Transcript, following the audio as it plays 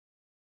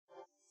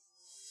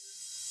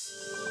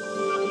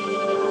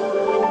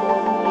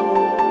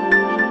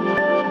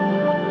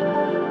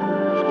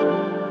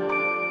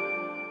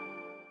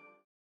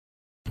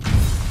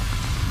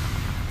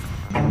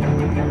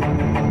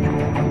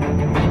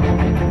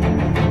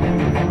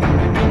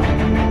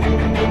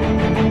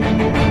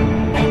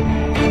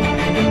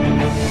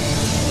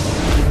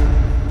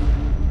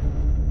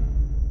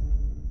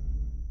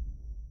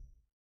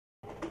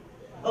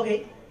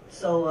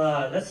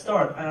let's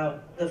start.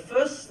 The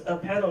first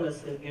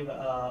panelist to give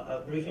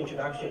a brief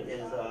introduction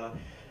is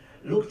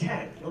Luke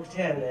Tan. Luke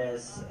Tan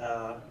is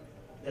the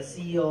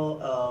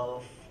CEO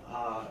of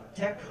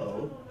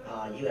TechCode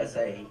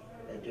USA,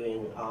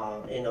 doing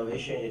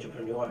innovation,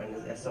 entrepreneur, and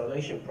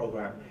acceleration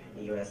program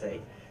in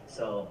USA.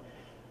 So,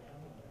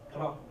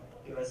 come on,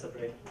 give us a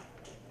brief.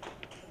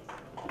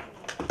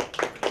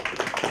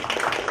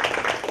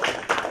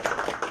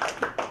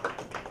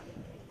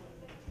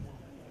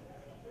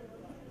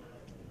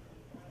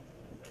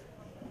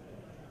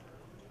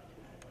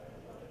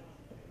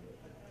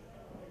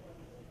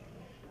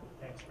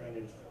 Thanks,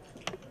 Brandon.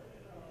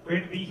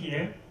 Great to be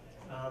here.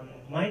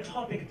 My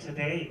topic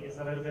today is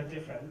a little bit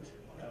different.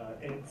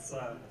 It's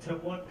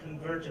toward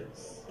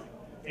convergence,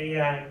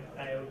 AI,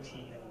 IoT,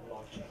 and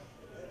blockchain.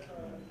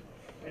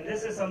 And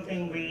this is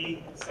something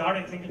we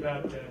started thinking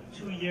about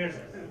 2 years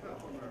ago.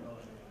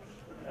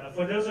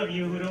 For those of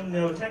you who don't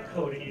know,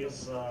 TechCode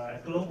is a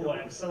global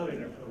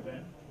accelerator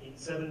program in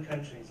 7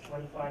 countries,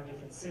 25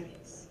 different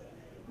cities.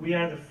 We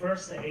are the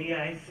first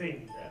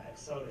AI-themed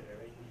accelerator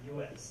in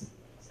the US,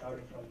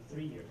 started from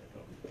 3 years ago.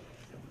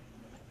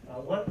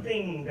 One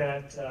thing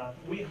that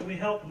we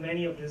help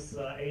many of these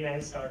AI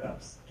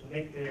startups to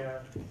make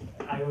their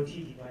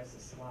IoT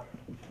devices smarter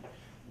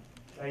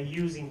by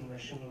using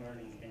machine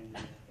learning and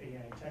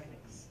AI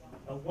techniques.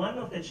 One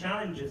of the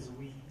challenges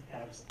we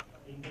have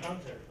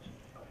encountered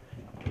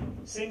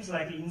seems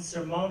like an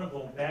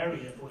insurmountable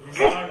barrier for these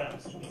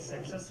startups to be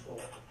successful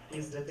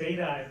is the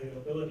data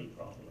availability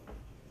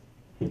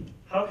problem.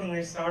 How can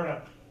a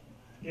startup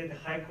get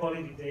high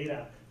quality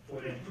data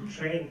for them to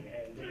train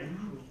and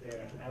improve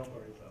their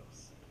algorithms?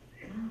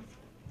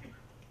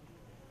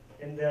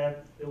 And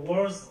the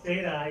world's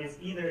data is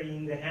either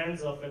in the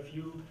hands of a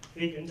few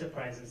big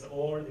enterprises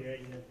or they're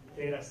in a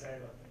data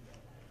silo.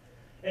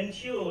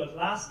 Until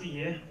last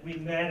year, we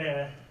met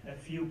a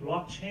few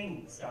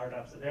blockchain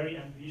startups, very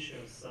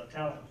ambitious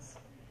talents,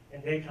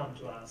 and they come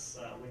to us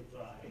with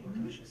a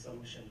potential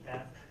solution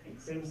that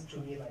seems to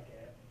me like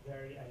a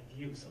very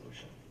ideal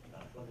solution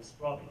for this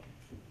problem.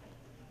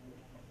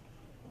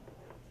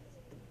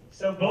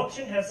 So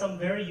blockchain has some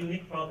very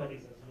unique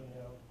properties, as you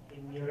know,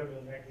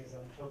 immutable mechanism,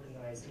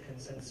 tokenized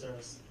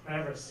consensus,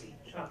 privacy,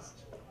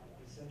 trust,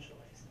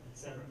 decentralized,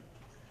 etc.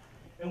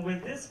 And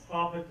with these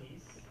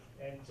properties,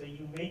 and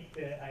you make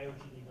the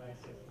IoT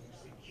devices more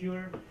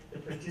secure, the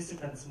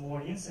participants more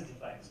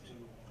incentivized to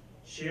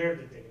share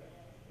the data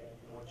and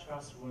more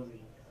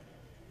trustworthy.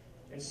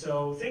 And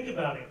so think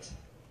about it.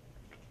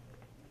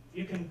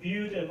 You can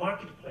build a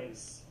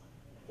marketplace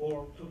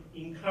to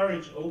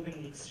encourage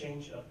open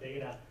exchange of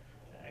data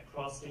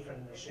across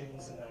different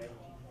machines and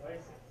IoT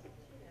devices,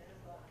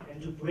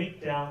 and to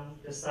break down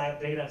the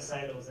data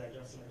silos I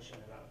just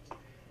mentioned about.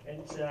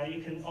 And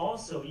you can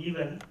also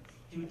even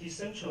do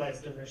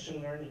decentralized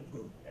machine learning,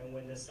 and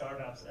when the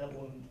startups,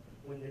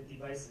 when the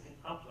device can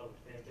upload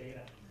their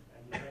data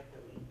and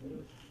directly.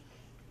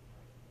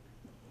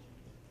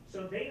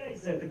 So data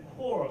is at the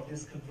core of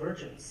this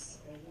convergence,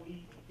 and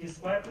we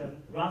describe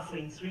them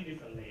roughly in 3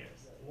 different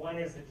layers. One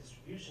is the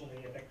distribution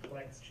layer that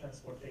collects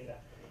transport data.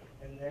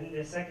 And then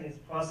the second is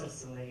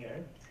processing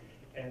layer,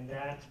 and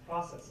that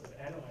processes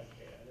analyze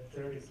data. And the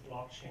third is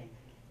blockchain,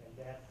 and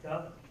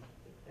that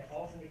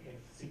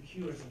authenticates,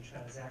 secures, and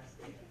transacts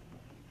data.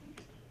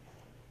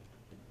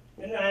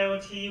 In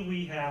IoT,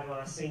 we have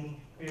seen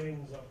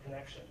billions of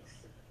connections.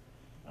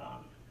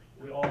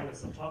 We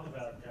always talk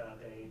about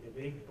the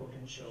big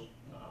potential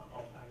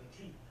of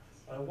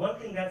IoT. One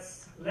thing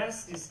that's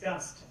less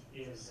discussed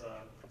is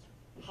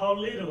how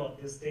little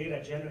of this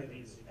data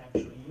generated is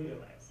actually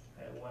utilized.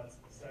 One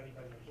study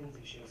by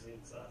McKinsey shows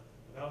it's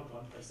about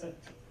 1%.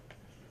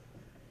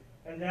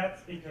 And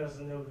that's because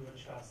no real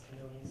trust,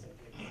 no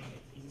incentive,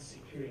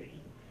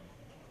 insecurity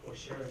for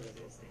sharing of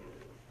this data.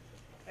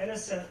 And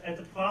at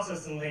the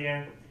processing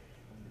layer,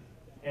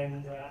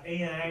 and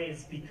AI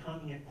is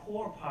becoming a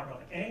core part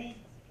of any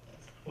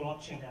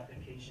blockchain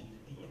application,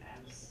 the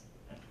apps.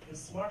 The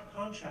smart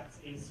contracts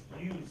is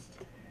used.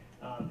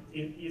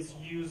 It is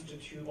used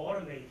to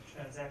automate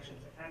transactions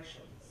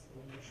actions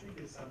when you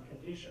trigger some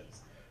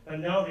conditions. But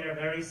now they are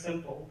very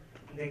simple,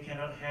 and they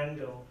cannot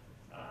handle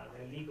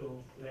the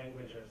legal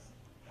languages.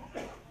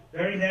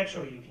 Very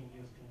naturally, you can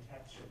use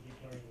contextual deep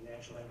learning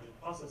natural language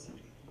processing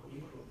to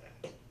improve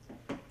that.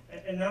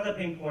 Another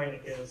pain point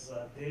is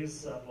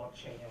these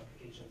blockchain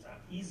applications are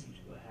easy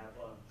to have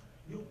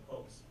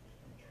loopholes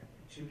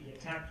to be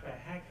attacked by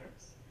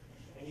hackers.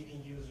 And you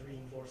can use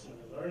reinforcement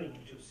learning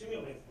to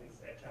simulate these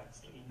attacks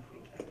to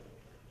improve that.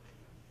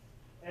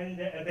 And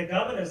at the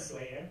governance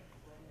layer,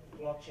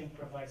 blockchain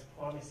provides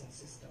promising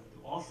system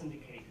to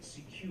authenticate,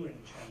 secure,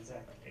 and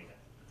transact data.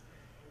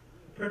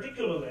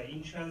 Particularly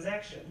in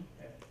transaction,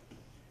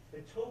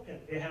 the token,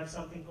 they have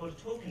something called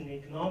token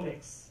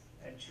economics,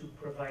 and to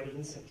provide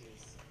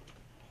incentives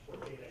for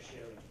data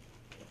sharing,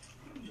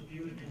 to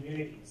build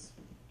communities,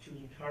 to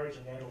encourage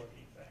network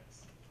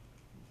effects.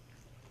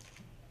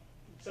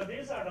 So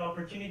these are the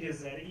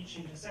opportunities at each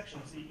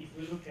intersection. So if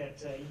we look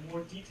at in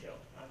more detail,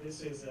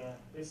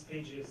 this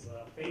page is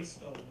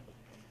based on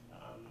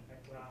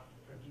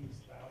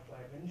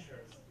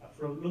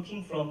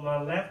looking from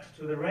left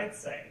to the right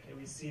side,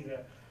 we see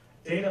the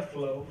data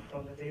flow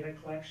from the data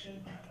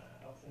collection,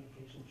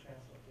 authentication,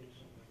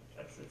 transportation,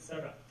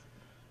 etc.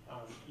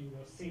 You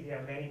will see there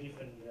are many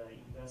different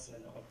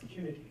investment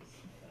opportunities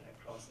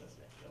across the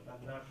spectrum.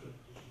 I'm not going to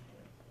detail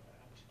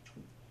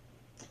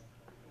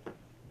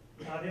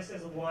that. This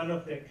is one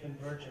of the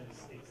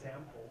convergence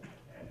example,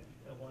 and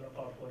one of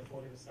our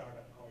portfolio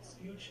startup called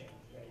SkillChain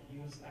that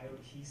use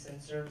IoT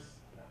sensors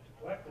to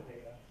collect the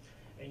data,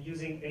 and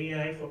using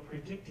AI for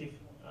predictive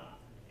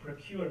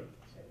procurement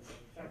and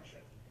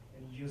manufacturing,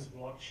 and use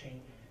blockchain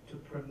to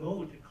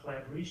promote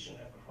collaboration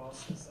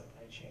across the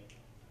supply chain.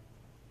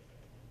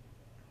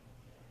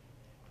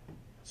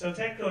 So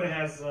TechCode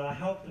has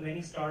helped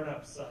many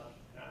startups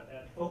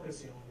that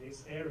focus on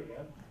this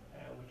area.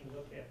 We can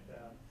look at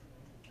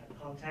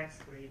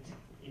context rate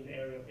in the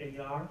area of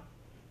AR,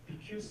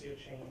 PQC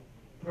chain,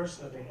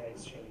 personal data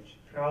exchange,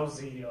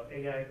 Drowsy of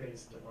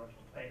AI-based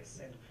marketplace,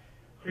 and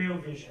Creo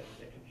Vision,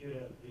 the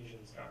computer vision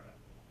startup.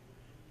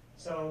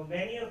 So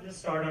many of the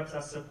startups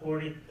are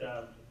supported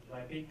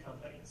by big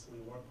companies we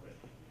work with.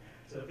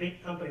 So the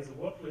big companies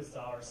work with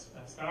our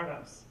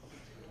startups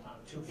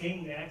to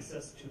gain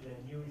access to the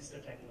newest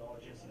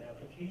technologies and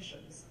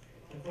applications.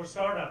 And for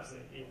startups,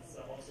 it's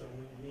also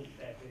unique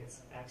that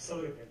it's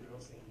accelerated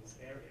growth in these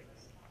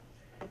areas.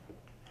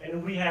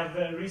 And we have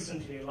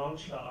recently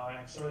launched our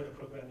accelerator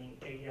program in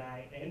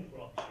AI and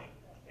blockchain.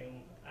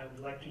 And I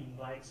would like to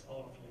invite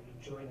all of you to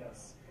join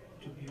us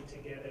to build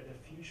together the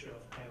future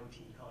of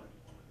IoT economy.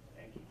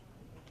 Thank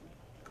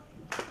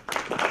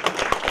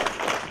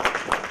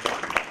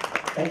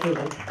you. Thank you,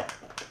 Luke.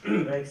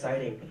 Very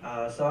exciting.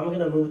 So I'm going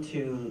to move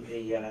to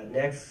the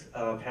next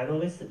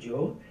panelist,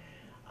 Jo.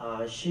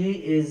 She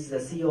is the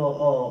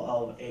COO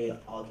of a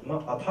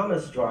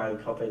autonomous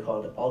drive company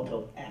called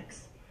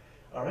AutoX.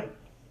 All right.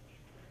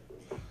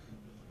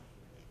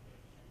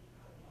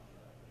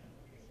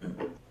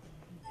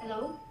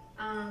 Hello.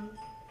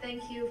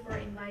 Thank you for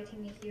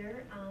inviting me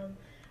here.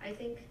 I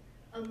think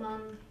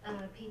among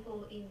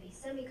people in the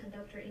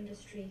semiconductor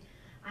industry,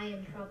 I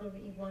am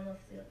probably one of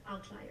the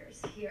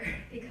outliers here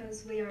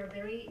because we are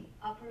very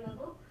upper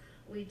level.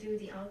 We do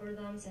the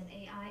algorithms and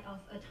AI of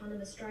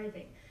autonomous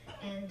driving.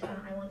 And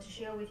I want to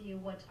share with you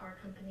what our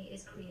company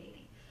is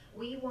creating.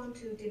 We want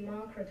to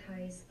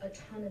democratize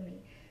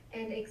autonomy.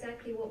 And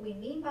exactly what we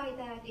mean by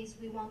that is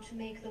we want to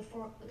make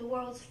the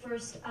world's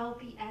first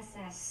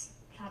LBSS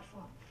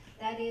platform.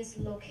 That is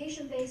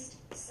location-based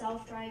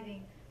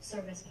self-driving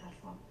service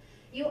platform.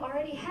 You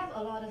already have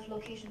a lot of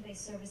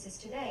location-based services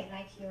today,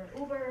 like your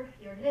Uber,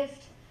 your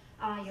Lyft,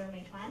 your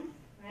Meituan,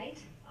 right?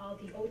 All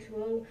the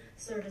O2O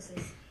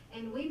services.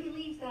 And we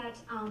believe that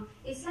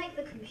it's like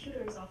the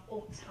computers of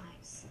old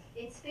times.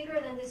 It's bigger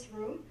than this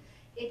room.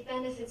 It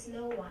benefits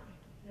no one,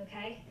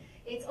 okay?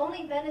 It's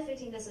only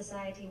benefiting the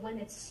society when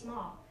it's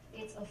small,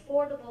 it's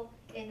affordable,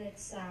 and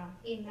it's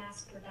in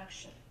mass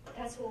production.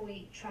 That's what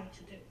we try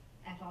to do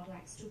at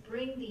AutoX, to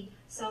bring the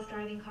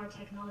self-driving car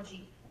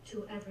technology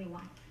to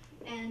everyone.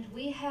 And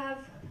we have,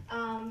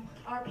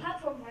 our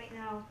platform right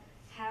now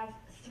have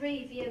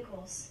 3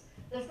 vehicles.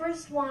 The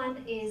first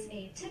one is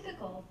a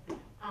typical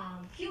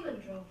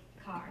human-drove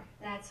car.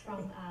 That's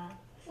from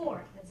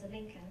Ford, that's a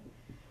Lincoln.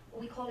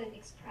 We call it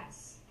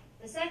Express.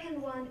 The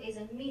second one is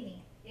a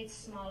Mini. It's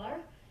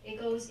smaller, it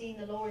goes in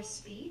the lower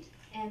speed,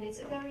 and it's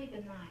very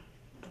benign,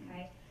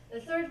 okay?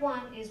 The third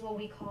one is what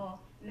we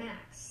call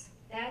Max.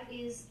 That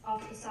is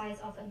of the size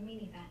of a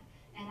minivan,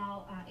 and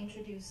I'll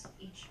introduce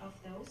each of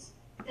those.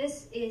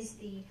 This is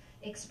the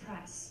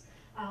Express.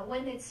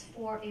 When it's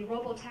for a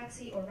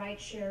robo-taxi or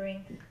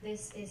ride-sharing,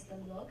 this is the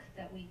look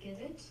that we give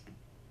it.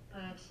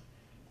 But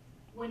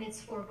when it's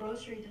for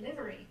grocery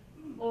delivery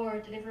or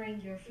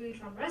delivering your food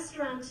from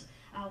restaurant,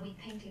 we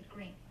paint it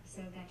green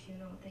so that you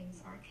know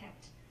things are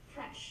kept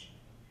fresh.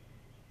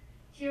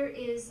 Here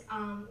is,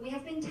 we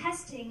have been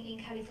testing in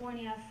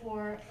California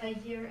for a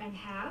year and a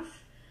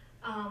half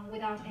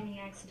without any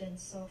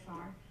accidents so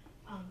far.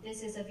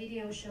 This is a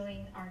video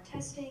showing our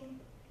testing.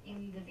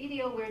 In the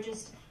video, we're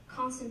just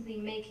constantly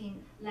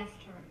making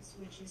left turns,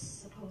 which is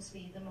supposed to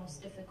be the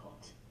most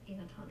difficult in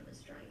autonomous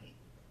driving.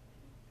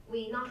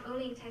 We not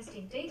only test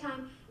in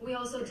daytime, we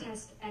also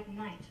test at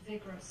night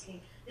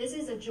vigorously. This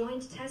is a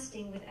joint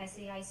testing with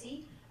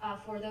SAIC.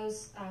 For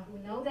those who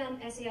know them,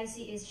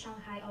 SAIC is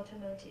Shanghai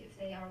Automotive.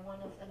 They are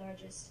one of the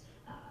largest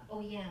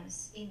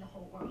OEMs in the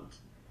whole world.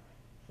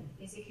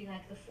 Basically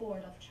like the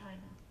Ford of China.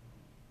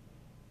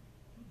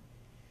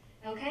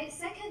 Okay,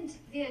 second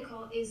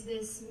vehicle is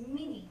this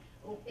Mini.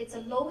 It's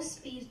a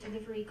low-speed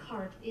delivery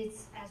cart.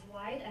 It's as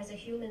wide as a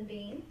human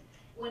being.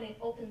 When it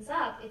opens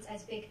up, it's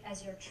as big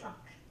as your trunk.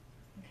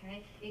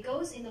 Okay, it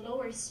goes in the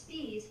lower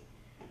speed,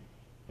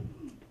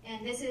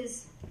 and this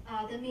is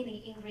the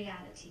Mini in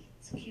reality.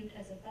 It's cute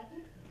as a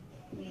button.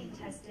 We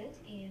tested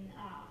in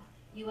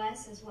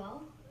US as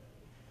well.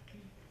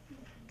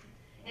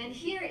 And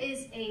here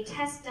is a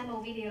test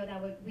demo video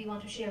that we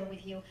want to share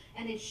with you,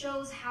 and it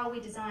shows how we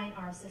design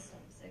our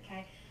systems,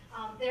 okay?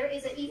 there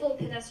is an evil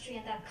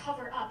pedestrian that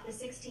covered up the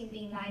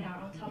 16-beam LiDAR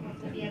on top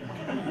of the vehicle.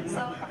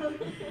 So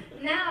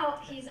now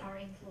he's our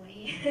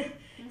employee.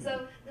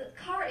 So the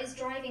car is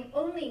driving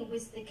only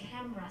with the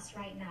cameras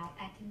right now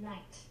at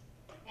night.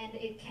 And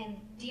it can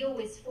deal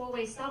with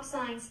four-way stop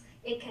signs.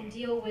 It can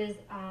deal with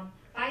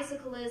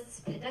bicyclists,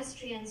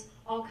 pedestrians,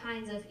 all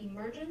kinds of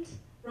emergent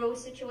road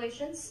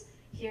situations.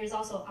 Here is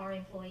also our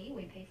employee.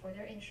 We pay for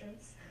their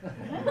insurance.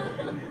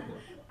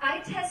 I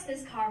test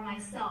this car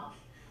myself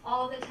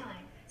all the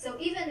time. So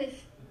even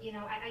if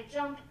I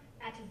jump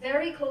at a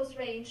very close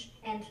range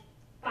and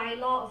by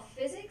law of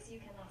physics you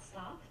cannot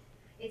stop,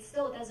 it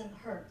still doesn't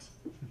hurt.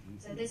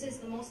 So this is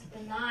the most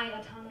benign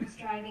autonomous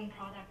driving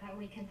product that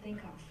we can think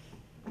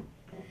of.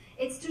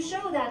 It's to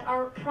show that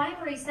our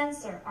primary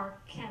sensor are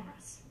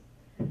cameras.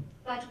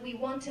 But we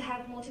want to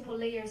have multiple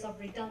layers of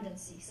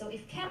redundancy. So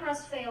if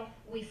cameras fail,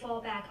 we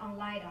fall back on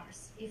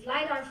LiDARs. If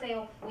LiDAR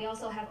fail, we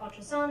also have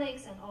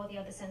ultrasonics and all the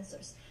other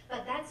sensors.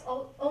 But that's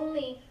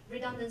only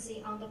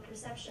redundancy on the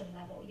perception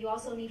level. You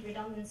also need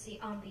redundancy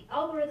on the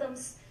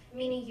algorithms,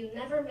 meaning you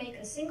never make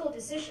a single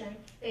decision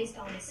based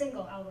on a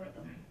single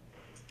algorithm.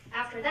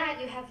 After that,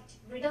 you have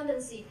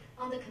redundancy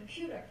on the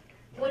computer.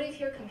 What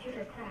if your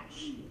computer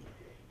crashed?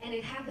 And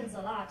it happens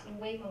a lot in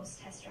Waymo's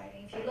test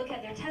driving. If you look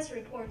at their test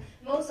report,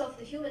 most of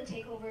the human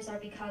takeovers are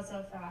because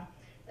of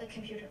a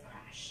computer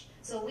crash.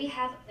 So we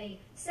have a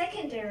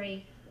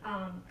secondary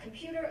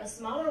computer, a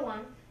smaller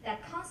one,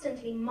 that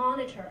constantly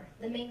monitor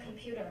the main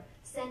computer,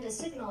 send a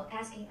signal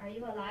asking, are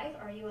you alive?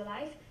 Are you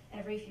alive?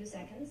 Every few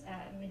seconds,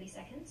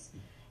 milliseconds.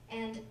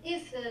 And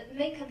if the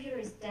main computer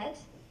is dead,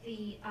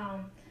 the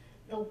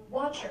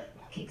watcher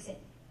kicks in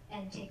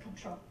and take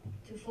control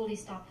to fully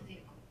stop the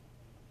vehicle.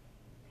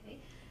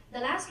 The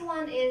last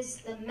one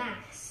is the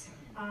Max.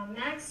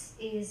 Max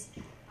is,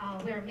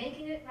 we're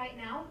making it right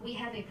now. We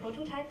have a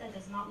prototype that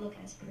does not look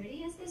as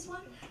pretty as this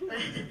one, but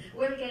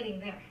we're getting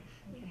there.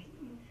 Okay.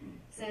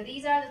 So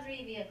these are the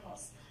three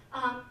vehicles.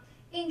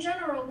 In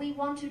general, we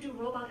want to do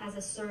robot as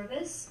a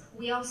service.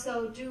 We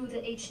also do the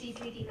HD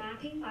 3D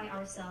mapping by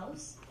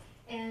ourselves.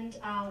 And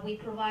we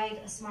provide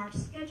a smart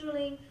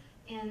scheduling,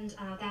 and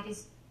that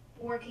is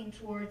working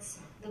towards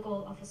the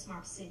goal of a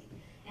smart city.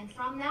 And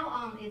from now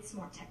on, it's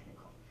more technical.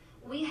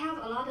 We have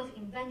a lot of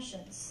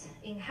inventions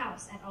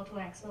in-house at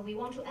AutoX, but we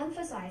want to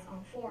emphasize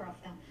on 4 of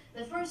them.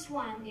 The first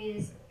one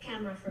is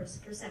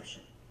camera-first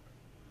perception.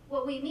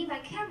 What we mean by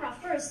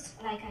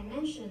camera-first, like I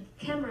mentioned,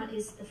 camera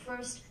is the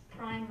first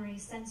primary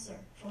sensor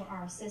for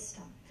our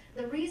system.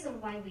 The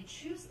reason why we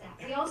choose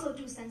that, we also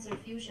do sensor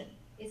fusion.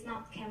 It's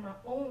not camera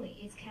only,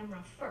 it's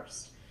camera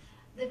first.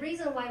 The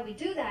reason why we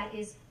do that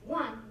is,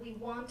 one, we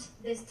want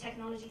this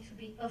technology to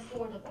be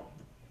affordable,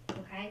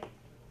 okay?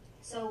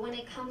 So when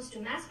it comes to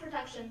mass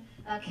production,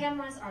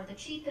 cameras are the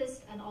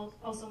cheapest and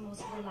also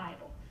most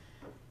reliable.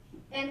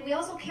 And we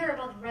also care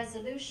about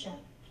resolution.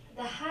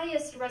 The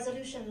highest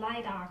resolution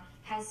LiDAR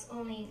has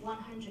only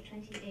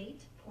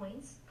 128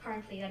 points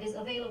currently that is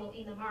available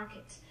in the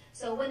market.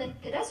 So when a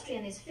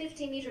pedestrian is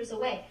 50 meters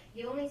away,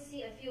 you only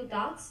see a few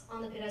dots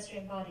on the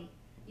pedestrian body.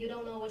 You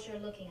don't know what you're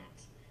looking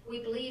at.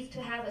 We believe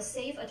to have a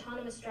safe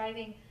autonomous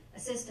driving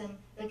system,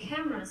 the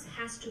cameras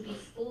has to be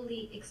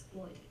fully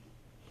exploited.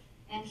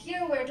 And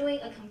here we're doing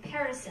a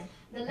comparison.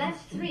 The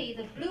left 3,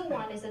 the blue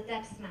one is a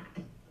depth map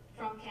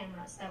from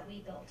cameras that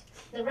we built.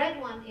 The red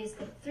one is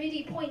the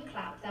 3D point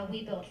cloud that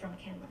we built from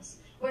cameras.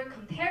 We're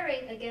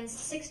comparing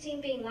against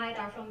 16-beam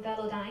LiDAR from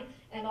Velodyne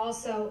and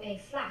also a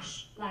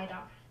flash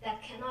LiDAR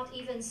that cannot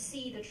even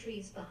see the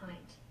trees behind.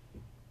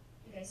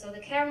 Okay, so the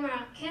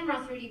camera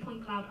 3D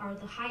point cloud are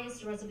the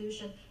highest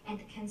resolution and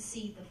can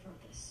see the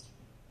furthest.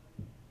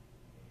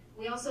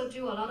 We also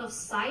do a lot of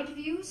side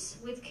views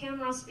with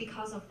cameras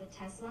because of the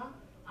Tesla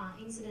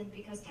incident,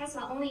 because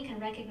Tesla only can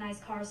recognize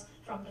cars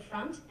from the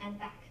front and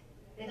back.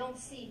 They don't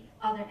see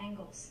other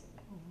angles.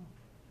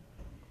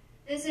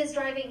 This is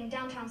driving in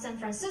downtown San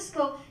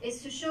Francisco,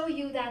 is to show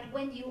you that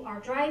when you are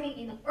driving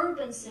in an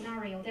urban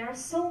scenario, there are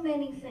so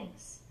many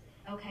things.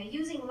 Okay,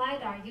 using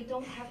LiDAR, you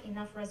don't have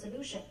enough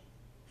resolution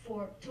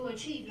to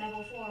achieve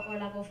level 4 or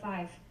level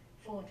 5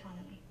 full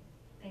autonomy.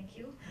 Thank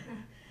you.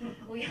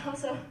 We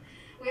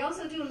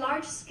also do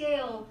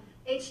large-scale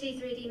HD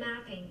 3D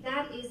mapping.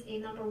 That is a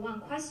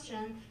 #1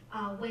 question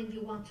when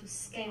you want to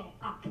scale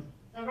up.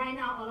 Right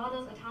now, a lot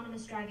of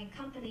autonomous driving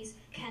companies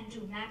can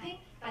do mapping,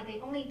 but they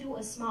only do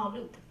a small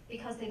loop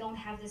because they don't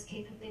have this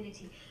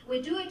capability.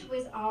 We do it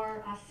with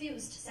our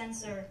fused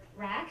sensor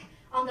rack.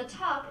 On the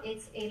top,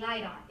 it's a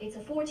LiDAR. It's a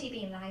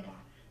 40-beam LiDAR.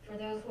 For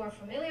those who are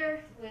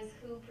familiar with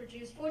who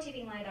produced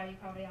 40-beam LiDAR, you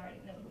probably already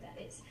know who that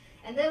is.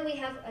 And then we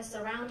have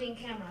surrounding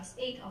cameras,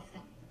 8 of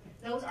them.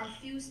 Those are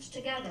fused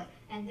together,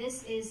 and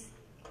this is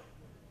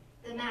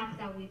the map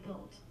that we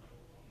built.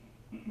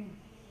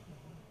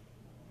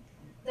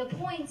 The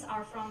points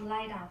are from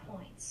LiDAR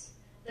points.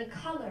 The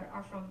color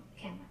are from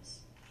cameras.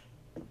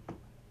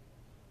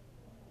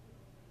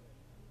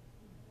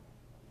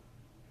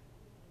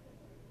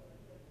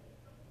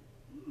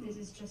 This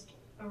is just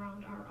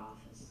around our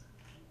office.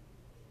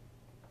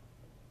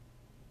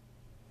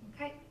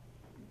 Okay.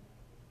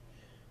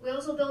 We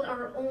also built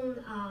our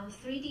own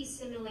 3D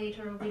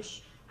simulator,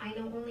 which I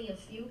know only a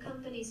few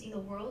companies in the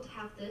world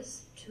have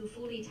this to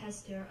fully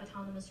test their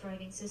autonomous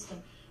driving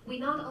system. We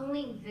not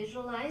only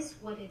visualize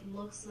what it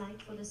looks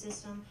like for the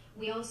system,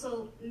 we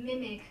also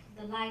mimic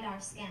the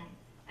LiDAR scan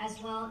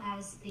as well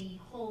as the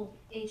whole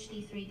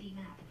HD 3D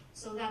map,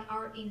 so that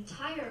our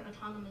entire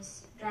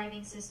autonomous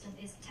driving system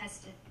is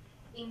tested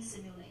in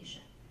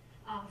simulation.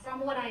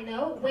 From what I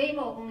know,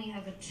 Waymo only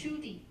have a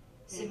 2D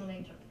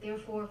simulator.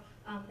 Therefore,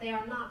 they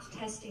are not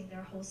testing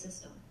their whole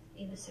system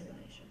in the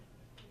simulation.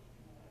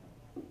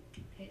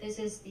 Okay, this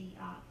is the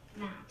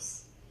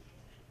maps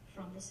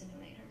from the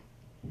simulator.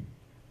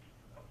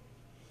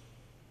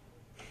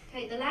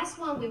 Okay, the last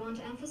one we want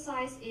to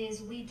emphasize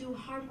is we do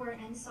hardware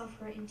and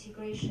software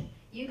integration.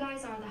 You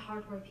guys are the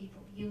hardware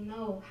people. You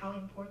know how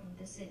important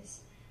this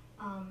is.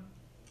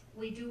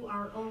 We do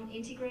our own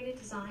integrated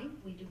design.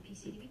 We do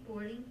PCB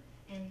boarding,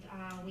 and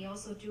we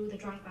also do the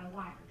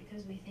drive-by-wire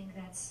because we think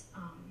that's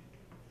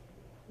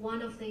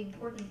one of the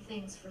important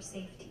things for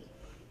safety.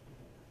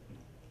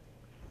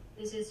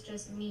 This is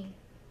just me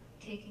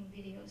taking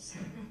videos.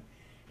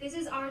 This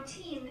is our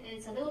team.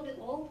 It's a little bit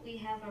old. We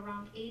have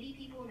around 80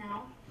 people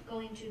now,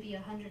 going to be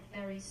 100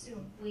 very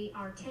soon. We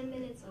are 10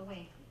 minutes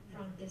away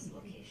from this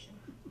location.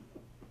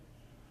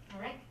 All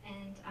right,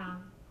 and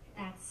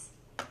that's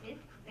it.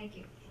 Thank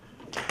you.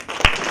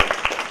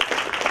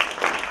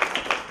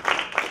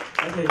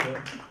 Okay,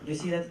 Jim. You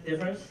see that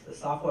difference? The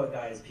software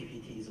guy's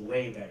PPT is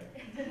way better.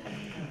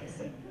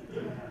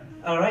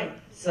 All right,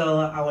 so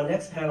our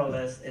next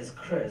panelist is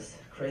Chris.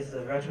 Chris is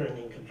a veteran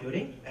in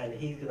computing, and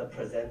he's going to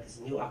present this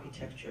new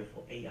architecture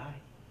for AI.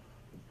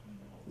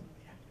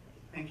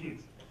 Thank you.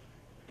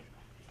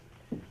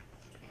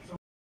 So,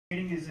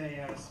 Computing is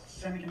a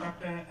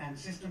semiconductor and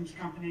systems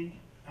company,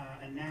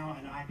 and now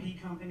an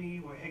IP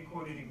company. We're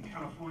headquartered in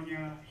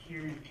California,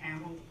 here in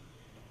Campbell.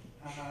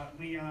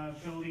 We are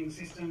building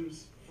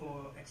systems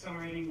for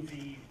accelerating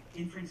the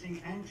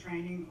inferencing and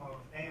training of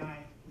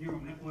AI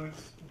neural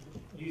networks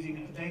using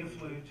a data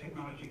flow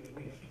technology that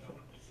we have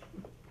developed.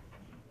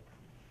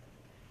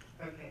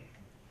 Okay,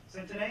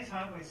 so today's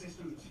hardware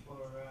systems for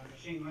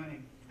machine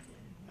learning,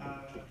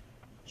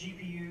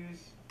 GPUs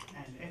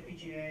and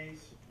FPGAs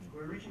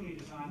were originally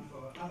designed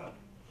for other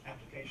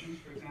applications.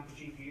 For example,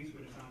 GPUs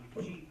were designed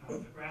for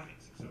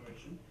graphics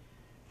acceleration,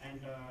 and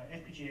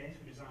FPGAs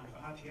were designed for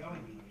RTL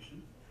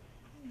emulation.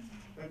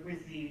 But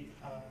with the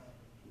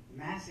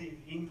massive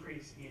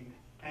increase in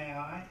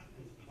AI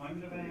and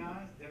deployment of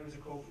AI, there is a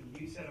call for a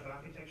new set of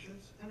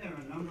architectures, and there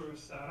are a number of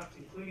startups,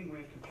 including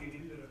Wave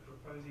Computing, that are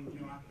proposing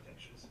new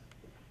architectures.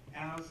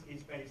 Ours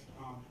is based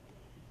on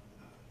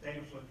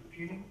data flow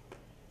computing.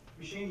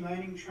 Machine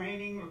learning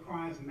training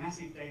requires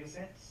massive data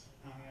sets.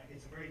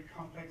 It's a very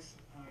complex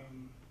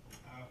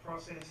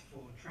process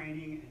for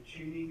training and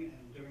tuning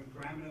and doing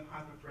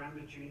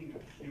hyperparameter tuning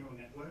of neural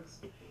networks.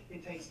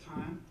 It takes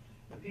time.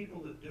 The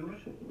people that do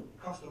it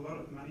cost a lot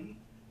of money,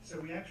 so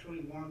we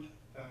actually want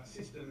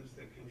systems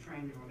that can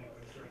train neural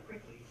networks very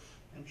quickly.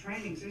 And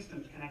training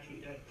systems can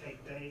actually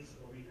take days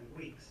or even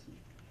weeks.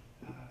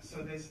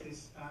 So there's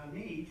this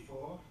need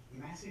for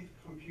massive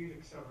compute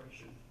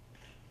acceleration.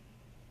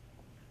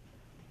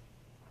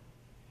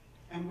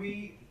 And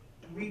we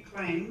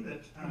claim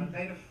that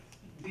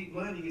deep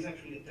learning is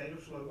actually a data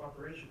flow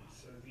operation.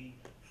 So the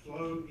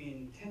flow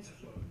in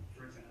TensorFlow,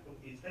 for example,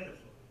 is data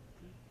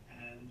flow.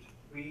 And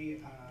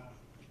we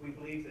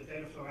believe that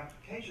data flow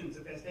applications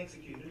are best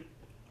executed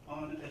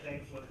on a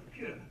data flow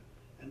computer.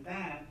 And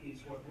that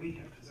is what we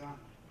have designed.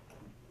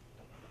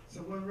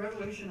 So we're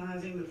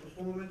revolutionizing the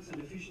performance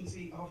and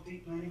efficiency of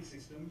deep learning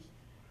systems.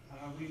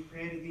 We've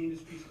created the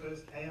industry's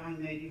first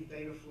AI-native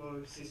data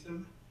flow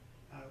system.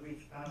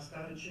 We've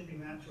started shipping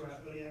that to our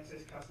early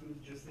access customers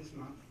just this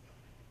month.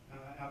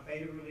 Our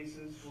beta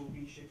releases will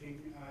be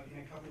shipping in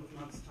a couple of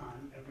months'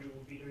 time, and we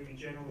will be doing a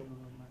general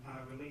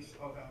release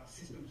of our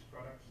systems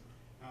products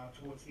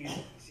towards the end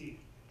of this year.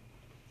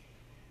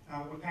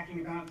 We're packing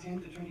about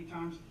 10 to 20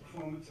 times the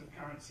performance of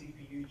current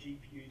CPU,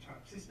 GPU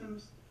type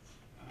systems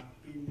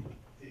in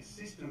this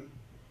system.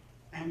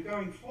 And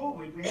going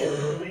forward, we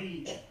actually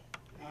believe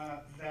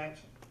that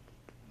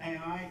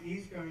AI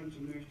is going to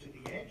move to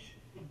the edge,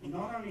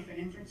 not only for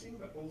inferencing,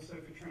 but also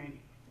for training.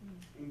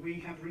 And we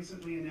have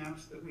recently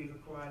announced that we've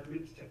acquired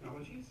MIPS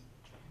Technologies.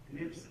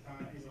 MIPS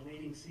is a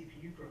leading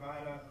CPU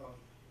provider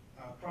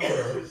of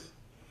processors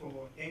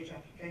for edge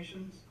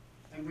applications,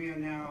 and we are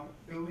now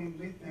building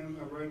with them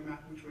a roadmap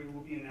which we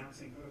will be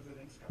announcing over the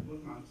next couple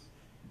of months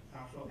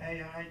for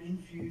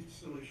AI-infused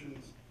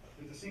solutions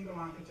with a single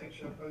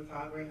architecture, both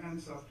hardware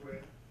and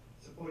software,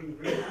 supporting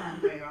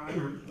real-time AI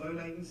with low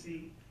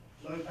latency,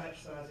 low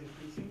batch size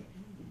inferencing,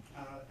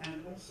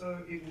 and also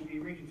it will be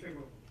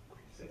reconfigurable.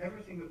 So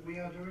everything that we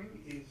are doing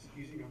is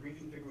using a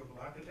reconfigurable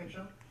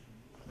architecture,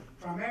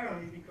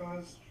 primarily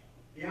because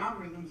the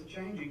algorithms are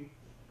changing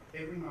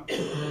every month.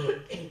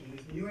 And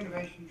there's new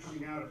innovation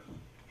coming out of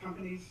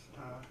companies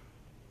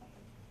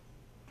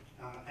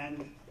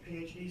and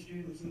PhD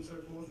students and so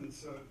forth, and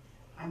so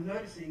I'm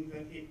noticing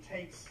that it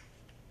takes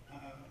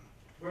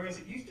Whereas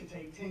it used to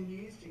take 10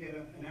 years to get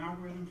an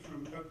algorithm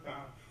from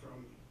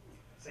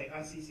say,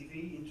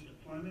 ICCV into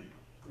deployment,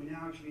 we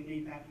now actually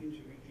need that into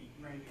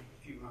the range of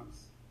a few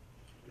months.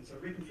 And so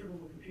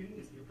reconfigurable computing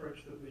is the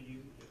approach that we're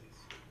using for this.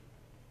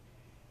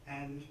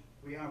 And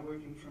we are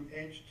working from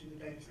edge to the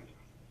data center.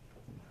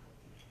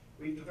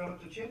 We've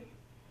developed a chip.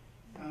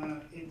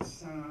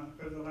 It's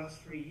over the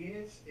last 3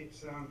 years.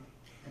 It's an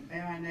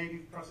AI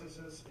native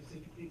processor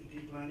specifically for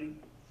deep learning.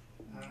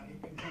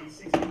 It contains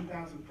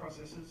 16,000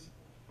 processors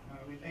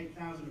with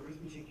 8,000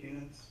 arithmetic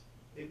units.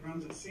 It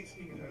runs at 6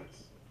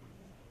 gigahertz.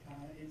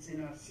 It's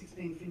in a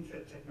 16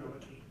 FinFET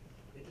technology.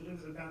 It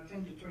delivers about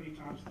 10 to 20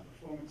 times the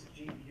performance of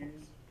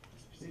GPUs,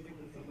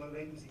 specifically for low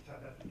latency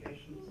type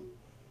applications.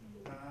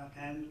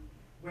 And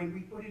when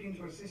we put it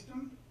into a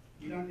system,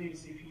 you don't need a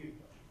CPU.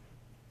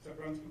 So it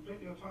runs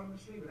completely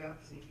autonomously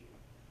without the CPU.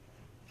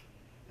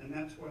 And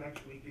that's what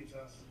actually gives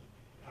us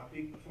our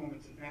big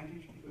performance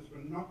advantage, because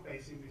we're not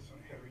basing this on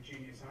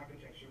heterogeneous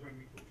architecture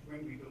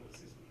when we build a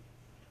system.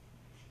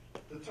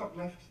 The top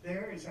left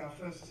there is our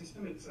first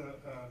system. It's a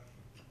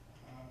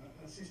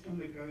system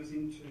that goes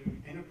into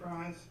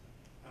enterprise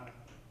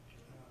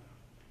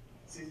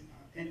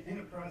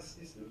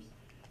systems,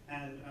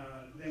 and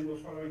then we're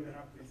following that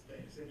up with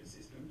data center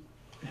systems.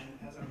 And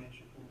as I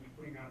mentioned, we'll be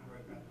putting out a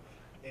roadmap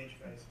of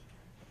edge-based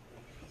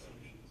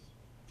solutions.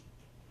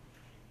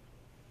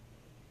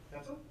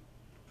 That's all.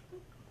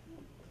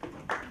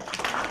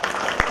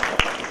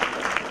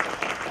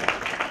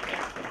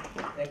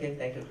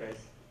 Thank you, Chris.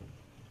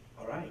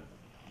 All right.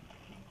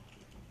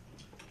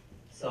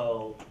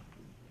 So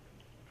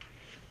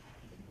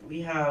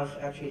we have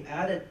actually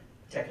added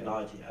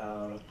technology,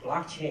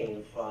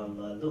 blockchain from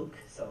Luke.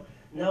 So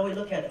now we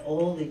look at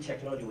all the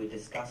technology we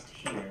discussed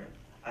here: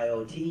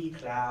 IoT,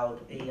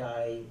 cloud,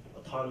 AI,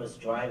 autonomous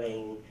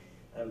driving,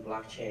 and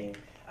blockchain.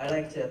 I'd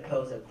like to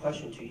pose a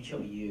question to each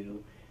of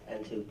you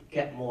and to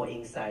get more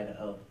insight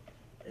of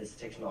this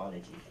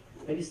technology.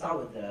 Maybe start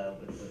with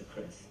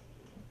Chris.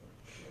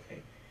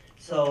 Okay.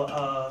 So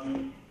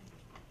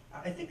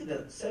I think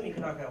the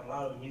semiconductor have a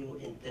lot of new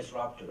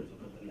disruptors,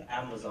 the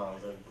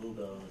Amazons and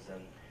Googles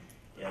and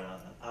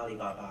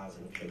Alibabas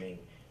and coming.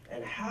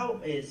 And how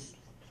is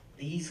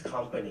these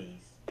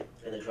companies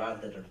going to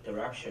drive the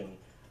direction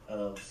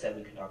of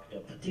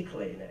semiconductor,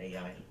 particularly in the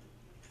AI?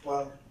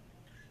 Well,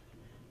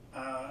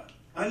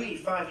 only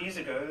 5 years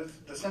ago,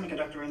 the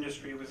semiconductor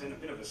industry was in a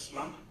bit of a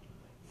slump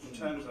in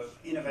terms of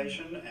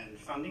innovation and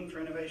funding for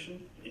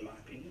innovation, in my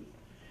opinion.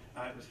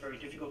 It was very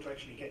difficult to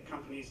actually get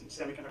companies and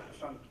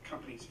semiconductor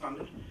companies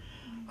funded.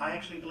 I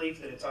actually believe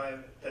that it's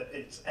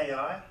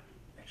AI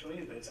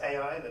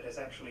that has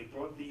actually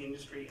brought the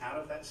industry out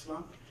of that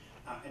slump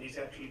and is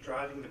actually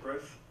driving the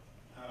growth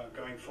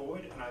going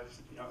forward. And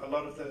a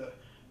lot of the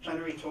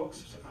plenary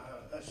talks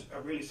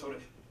are really sort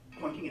of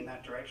pointing in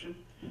that direction.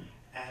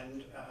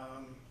 And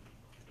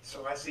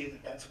so I see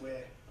that that's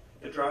where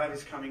the drive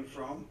is coming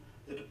from,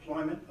 the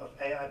deployment of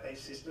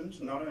AI-based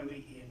systems, not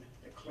only in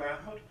the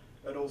cloud,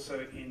 but also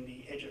in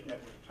the edge of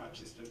network type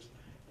systems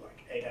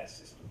like ADAS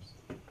systems.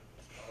 All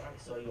right,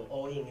 so you're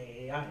all in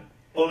AI.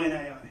 All in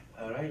AI.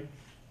 All right.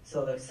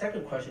 So the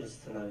second question is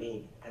to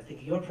Naveen. I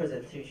think your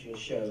presentation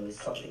shows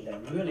something that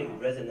really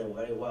resonated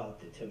very well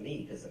to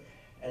me, because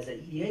as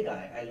an EA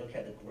guy, I look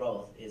at the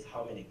growth is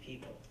how many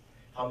people,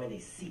 how many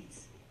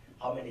seats,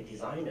 how many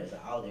designers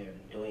are out there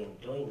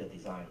doing the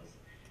designs.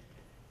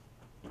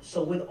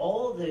 So with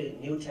all the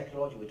new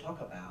technology we talk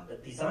about, the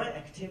design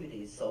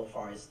activities so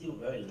far is still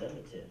very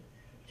limited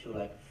to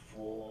like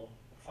 4,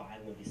 5,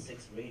 maybe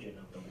 6 regions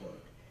of the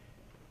world.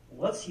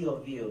 What's your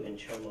view in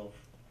terms of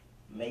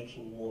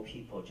making more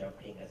people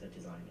jump in as a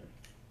designer?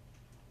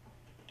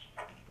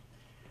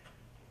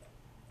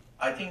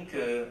 I think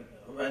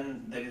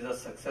when there is a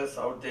success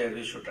out there,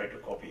 we should try to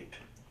copy it.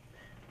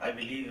 I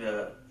believe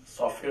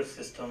software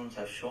systems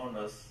have shown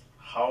us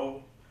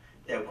how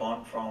they have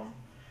gone from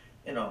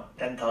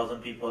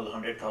 10,000 people,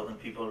 100,000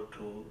 people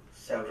to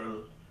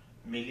several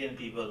million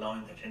people now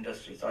in that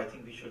industry. So I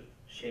think we should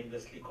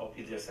shamelessly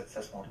copy their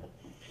success model.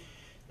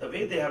 The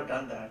way they have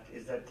done that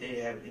is that they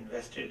have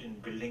invested in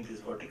building these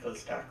vertical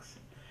stacks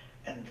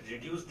and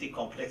reduced the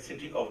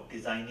complexity of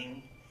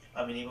designing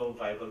a minimum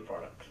viable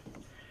product.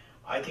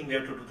 I think we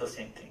have to do the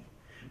same thing.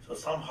 So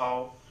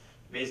somehow,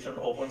 based on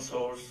open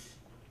source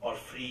or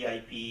free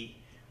IP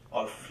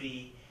or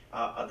free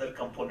other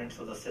components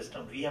of the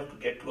system, we have to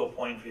get to a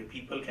point where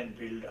people can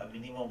build a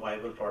minimum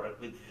viable product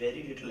with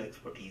very little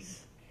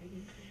expertise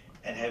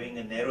and having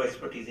a narrow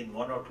expertise in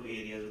 1 or 2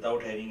 areas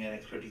without having an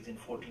expertise in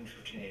 14,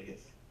 15 areas.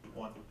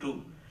 1,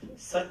 2.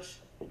 Such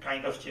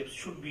kind of chips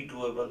should be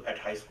doable at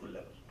high school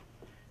level.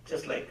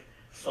 Just like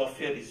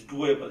software is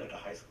doable at a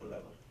high school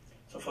level.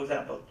 So for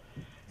example,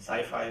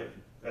 Sci-Fi,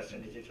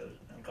 Western Digital,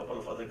 and a couple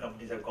of other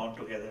companies have gone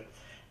together,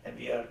 and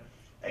we are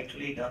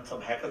actually done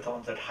some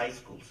hackathons at high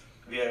schools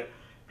where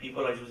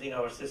people are using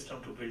our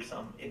system to build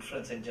some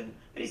inference engine,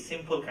 very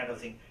simple kind of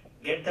thing.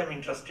 Get them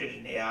interested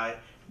in AI,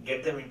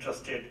 get them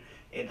interested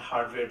in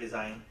hardware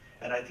design,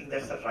 and I think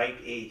that's the right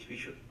age.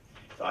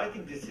 So I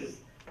think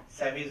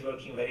Sammy is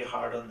working very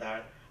hard on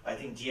that. I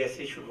think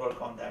GSA should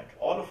work on that.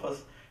 All of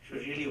us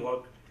should really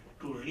work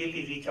to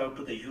really reach out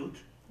to the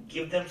youth,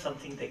 give them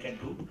something they can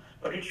do.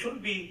 But it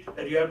shouldn't be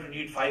that you have to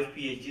need 5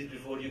 PhDs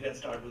before you can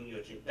start doing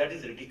your chip. That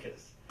is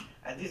ridiculous.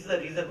 And this is the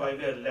reason why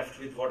we are left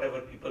with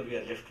whatever people we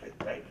are left with,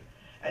 right?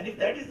 And if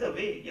that is the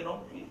way,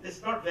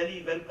 it's not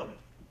very welcoming.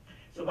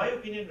 So my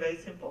opinion, very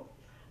simple.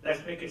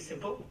 Let's make it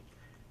simple.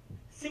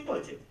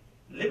 Simple chip,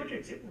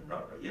 limited chip.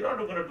 You're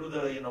not going to do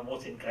the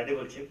most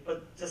incredible chip,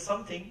 but just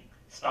something,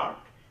 start,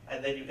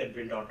 and then you can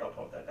build on top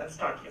of that and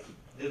start here.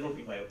 This would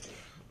be my opinion.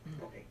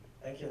 Okay,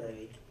 thank you,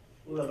 Naveen.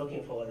 We are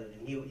looking for the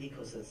new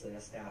ecosystem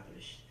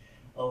established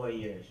over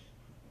years.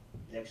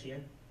 Next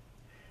year?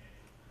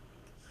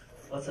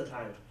 What's the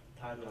timeline?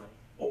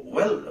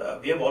 Well,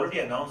 we have already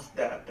announced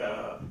that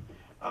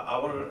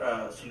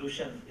our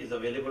solution is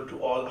available to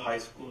all high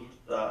schools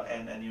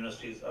and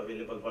universities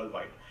available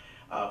worldwide.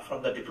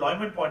 From the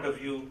deployment point of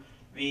view,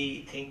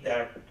 we think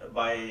that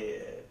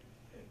by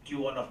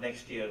Q1 of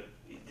next year,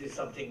 this is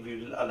something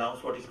we will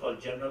announce what is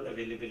called general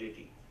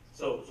availability.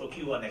 So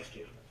Q1 next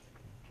year.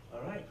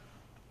 All right.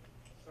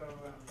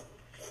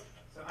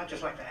 So I'd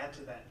just like to add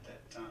to that,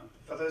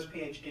 for those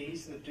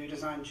PhDs that do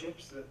design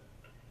chips that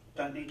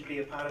don't need to be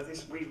a part of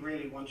this, we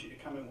really want you to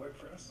come and work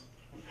for us.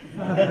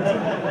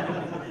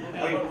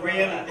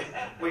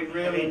 we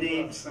really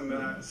need some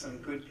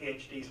good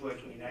PhDs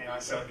working in AI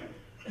silicon.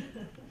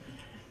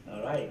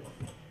 All right.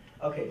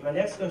 Okay, my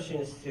next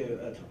question is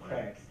to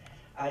Craig.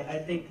 I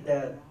think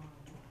that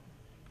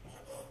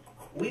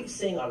we've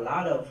seen a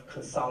lot of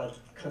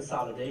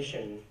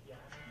consolidation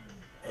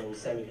in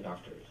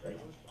semiconductors, right?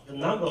 The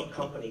number of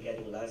companies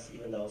getting less,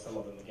 even though some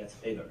of them gets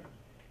bigger.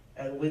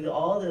 And with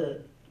all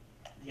the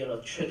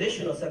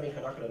traditional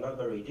semiconductor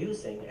number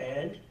reducing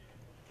and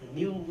the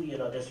new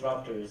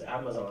disruptors,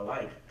 Amazon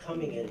like,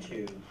 coming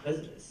into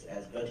business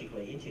as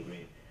vertically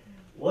integrated,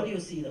 what do you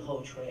see the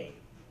whole train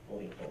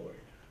moving forward?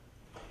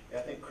 Yeah,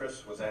 I think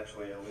Chris was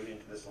actually alluding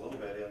to this a little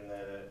bit in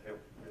that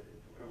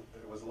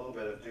it was a little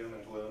bit of doom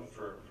and gloom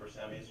for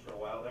semis for a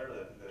while there.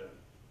 The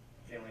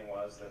feeling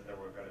was that there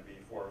were going to be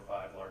 4 or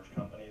 5 large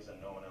companies and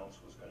no one else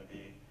was going to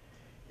be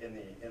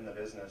in the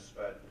business.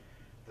 But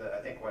I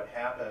think what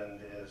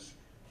happened is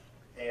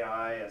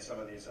AI and some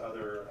of these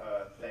other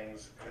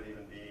things could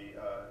even be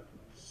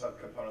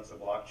subcomponents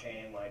of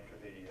blockchain, like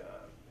the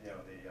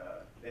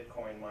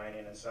Bitcoin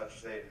mining and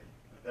such.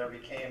 There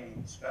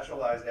became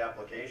specialized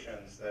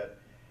applications that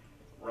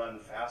run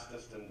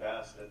fastest and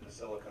best at the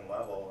silicon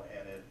level,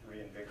 and it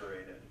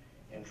reinvigorated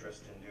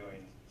interest in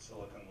doing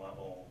silicon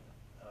level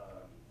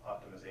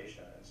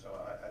optimization. And so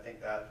I think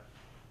that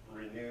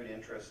renewed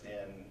interest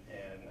in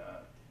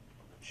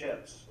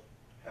chips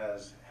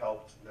has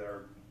helped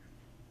their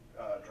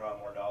draw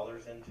more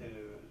dollars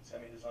into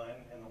semi-design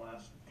in the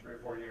last 3 or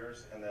 4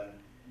 years. And then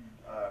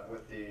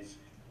with these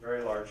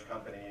very large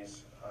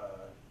companies,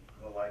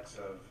 the likes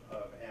of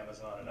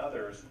Amazon and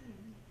others,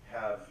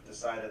 have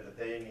decided that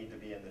they need to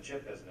be in the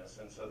chip business.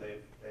 And so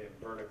they've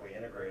vertically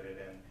integrated,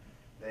 and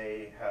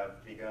they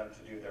have begun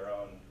to do their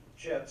own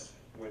chips,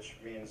 which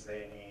means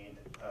they need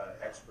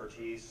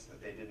expertise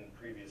that they didn't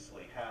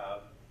previously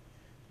have,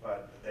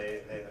 but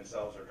they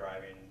themselves are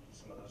driving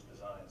some of those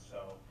designs.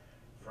 So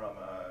from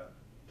a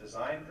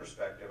design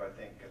perspective, I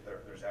think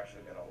there's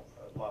actually been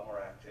a lot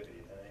more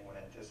activity than anyone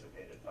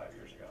anticipated 5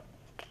 years ago.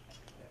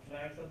 Can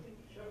I add something?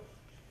 Sure.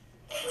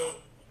 So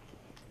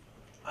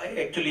I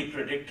actually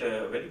predict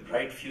a very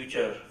bright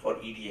future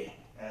for EDA,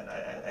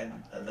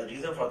 and the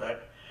reason for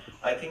that,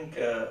 I think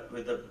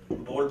with the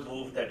bold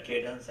move that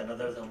Cadence and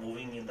others are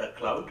moving in the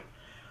cloud,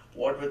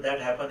 what will that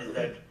happen is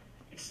that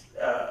it's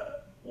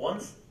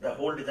once the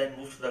whole design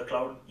moves to the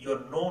cloud,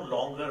 you're no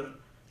longer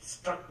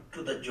stuck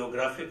to the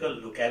geographical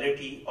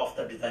locality of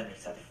the design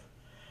itself.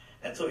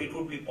 And so it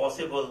would be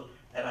possible,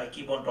 and I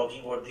keep on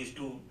talking about these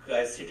 2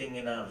 guys sitting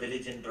in a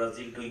village in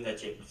Brazil doing a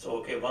chip. So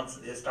okay, once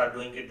they start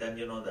doing it, then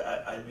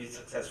I'll be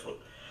successful.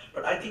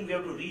 But I think we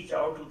have to reach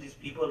out to these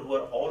people who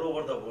are all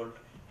over the world,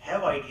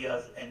 have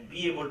ideas, and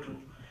be able to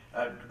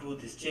do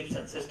these chips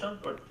and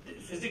systems, but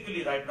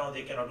physically right now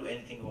they cannot do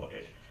anything about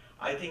it.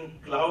 I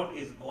think cloud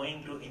is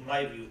going to, in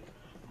my view,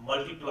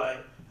 multiply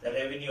the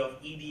revenue of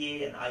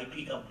EDA and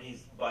IP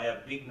companies by a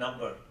big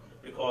number,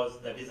 because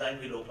the design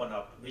will open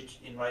up, which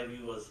in my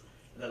view was,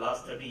 in the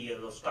last 30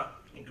 years, was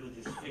stuck into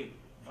these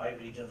 5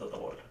 regions of the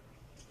world.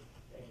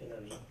 Thank you,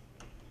 Naveen.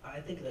 I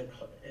think that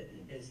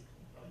is...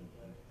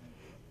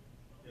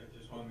 Yeah,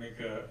 just want to make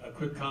a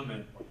quick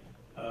comment.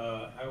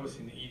 I was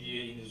in the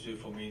EDA industry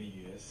for many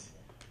years.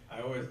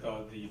 I always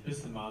thought the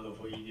business model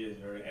for EDA is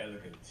very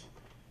elegant.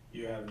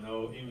 You have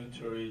no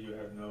inventory, you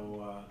have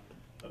no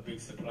a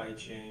big supply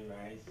chain,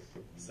 right?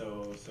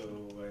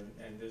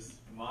 And this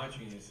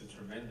margin is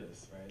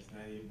tremendous, right?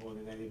 It's more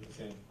than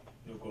 90%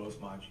 gross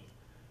margin.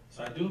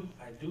 So I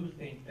do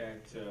think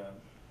that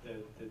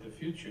the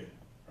future,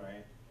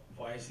 right,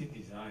 for IC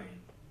design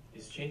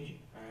is changing.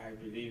 I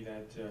believe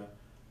that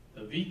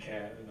the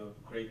VCAD,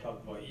 Greg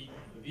talked about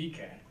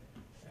VCAD.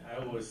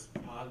 I was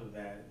part of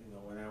that,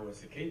 when I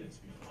was at Cadence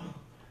before.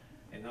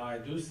 And now I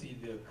do see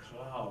the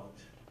cloud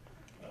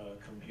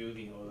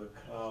computing or the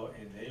cloud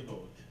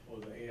enabled or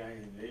the AI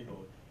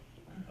enabled,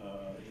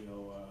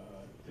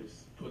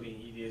 this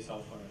putting EDA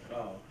software on the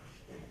cloud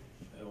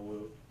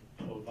will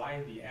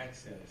provide the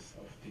access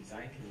of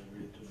design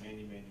capability to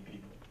many, many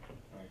people,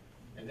 right?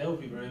 And that will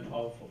be very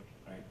powerful,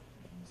 right?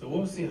 So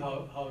we'll see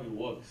how it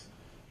works.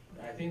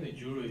 I think the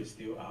jury is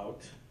still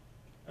out.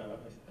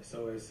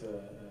 So as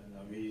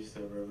Naveed's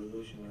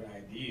revolutionary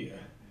idea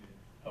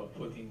of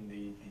putting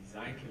the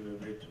design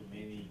capability to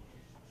many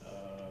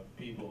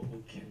people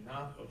who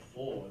cannot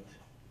afford,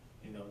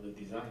 the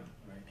design,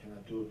 right?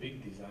 Cannot do a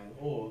big design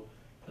or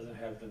doesn't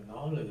have the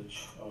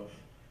knowledge of,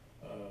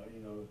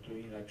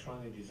 doing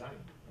electronic design,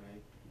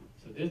 right?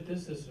 So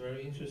this is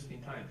very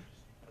interesting times.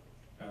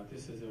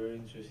 This is a very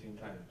interesting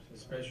times,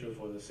 especially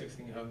for the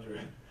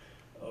 1,600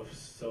 of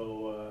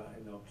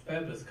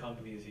fabless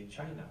companies in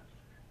China.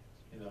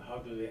 How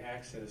do they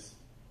access,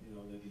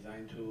 the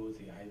design tools,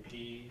 the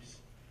IPs,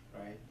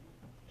 right,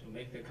 to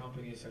make the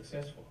company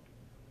successful?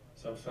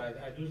 So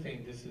I do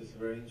think this is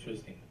very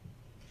interesting.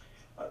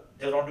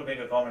 Just want to make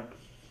a comment.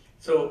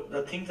 So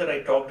the things that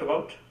I talked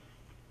about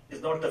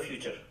is not the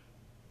future.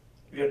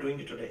 We are doing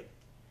it today.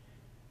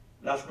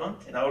 Last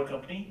month in our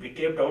company, we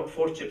taped out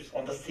 4 chips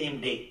on the same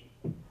day,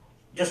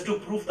 just to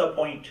prove the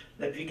point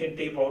that we can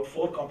tape out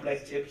 4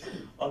 complex chips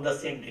on the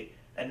same day.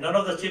 And none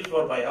of the chips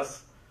were by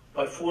us,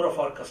 by 4 of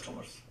our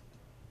customers.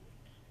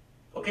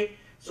 Okay?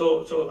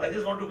 So I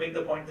just want to make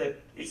the point that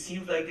it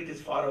seems like it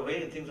is far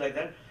away and things like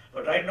that.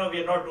 But right now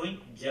we are not doing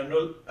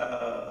general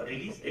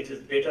release. It is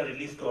beta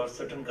release to our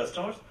certain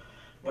customers.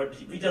 But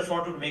we just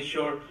want to make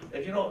sure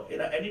that,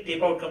 in any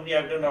tape out company,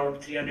 I've done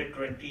around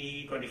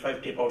 320,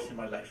 25 tape outs in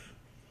my life.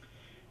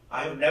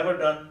 I have never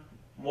done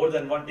more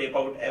than 1 tape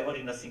out ever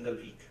in a single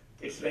week.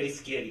 It's very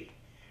scary.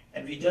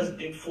 And we just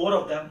did 4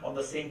 of them on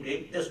the same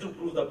day just to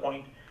prove the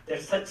point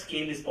that such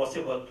scale is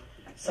possible,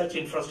 such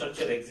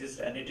infrastructure exists,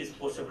 and it is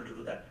possible to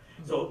do that.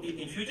 So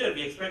in future,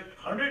 we expect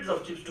hundreds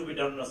of chips to be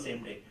done on the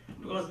same day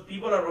because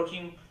people are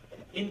working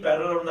in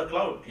parallel on the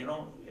cloud.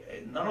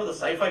 None of the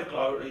sci-fi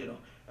cloud,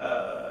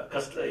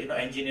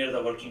 engineers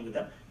are working with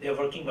them. They are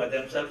working by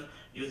themselves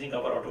using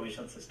our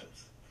automation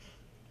systems.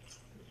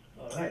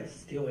 All right,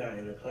 still we are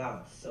in the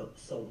cloud.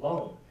 So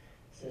long,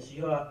 since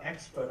you are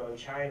expert on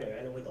China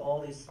and with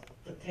all these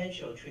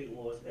potential trade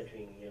wars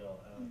between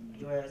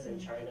U.S. and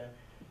China,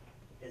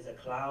 is the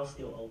cloud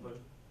still open?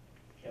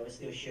 Can we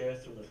still share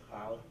through the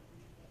cloud?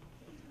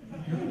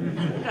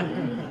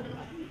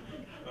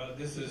 Well,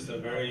 this is a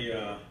very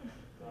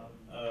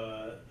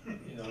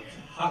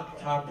hot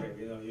topic.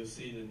 You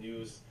see the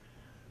news,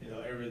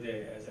 every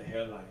day as a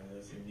headline.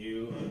 There's a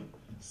new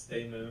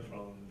statement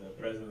from the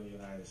President of the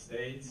United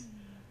States.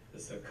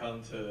 There's a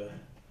counter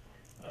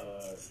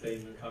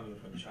statement coming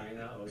from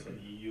China, also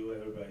EU.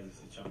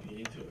 Everybody's jumping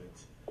into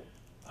it.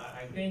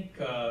 I think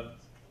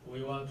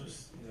we want to,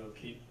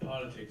 keep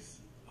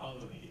politics out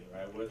of here,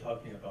 right? We're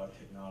talking about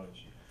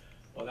technology.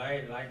 What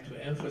I like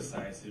to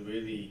emphasize is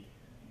really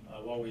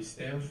what we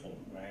stand for,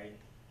 right?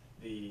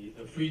 The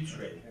free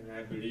trade, and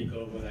I believe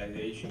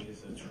globalization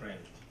is a trend.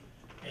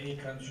 Any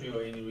country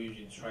or any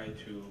region try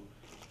to,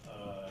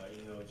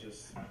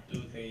 just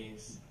do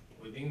things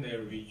within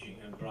their region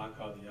and block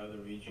out the other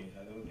regions.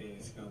 I don't think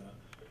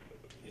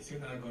it's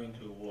not going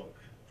to work,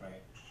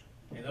 right?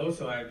 And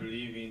also, I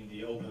believe in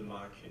the open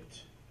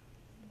market,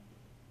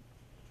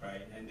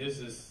 right? And this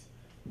is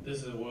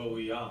where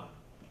we are.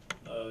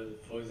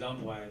 For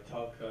example, I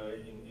talk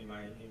in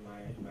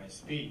my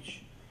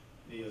speech.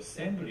 The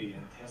assembly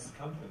and test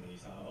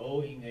companies are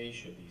all in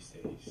Asia these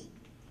days,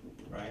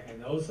 right?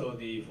 And also for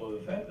the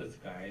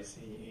fabless guys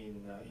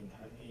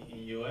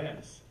in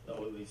US,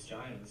 all these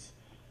giants,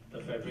 the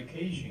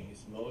fabrication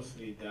is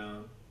mostly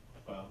done,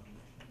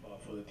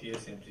 for the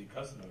TSMC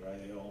customer,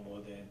 right? They own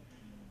more than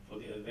for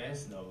the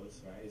advanced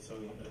nodes, right? It's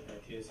only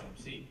at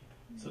TSMC.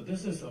 So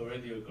this is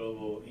already a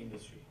global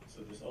industry.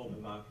 So this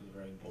open market is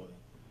very important,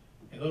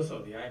 and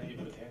also the IP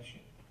protection.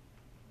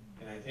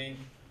 And I think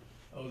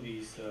all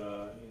these,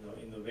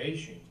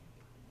 innovation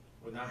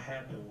will not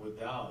happen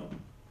without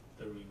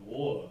the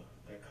reward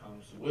that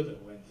comes with it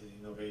when the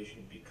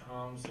innovation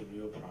becomes a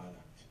real product.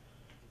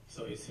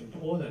 So it's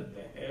important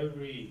that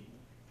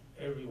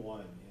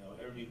everyone,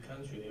 every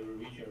country, every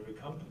region, every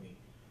company,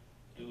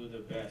 do the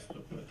best to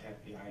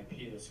protect the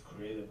IP that's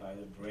created by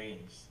the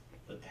brains,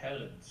 the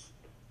talents,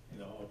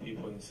 of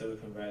people in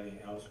Silicon Valley and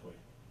elsewhere.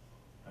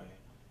 Right?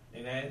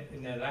 And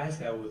then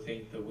lastly, I would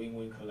think the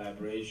win-win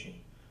collaboration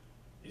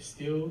is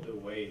still the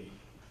way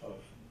of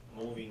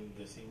moving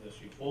this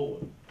industry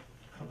forward.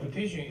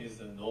 Competition is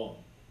the norm,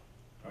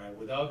 right?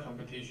 Without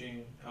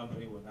competition,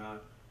 company will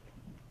not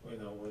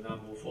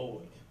move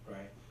forward,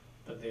 right?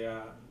 But there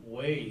are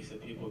ways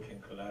that people can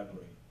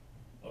collaborate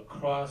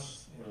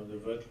across,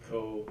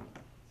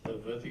 the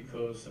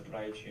vertical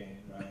supply chain,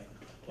 right?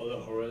 Or the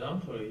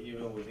horizontally,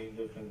 even within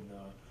different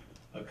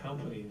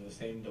companies in the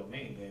same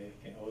domain, they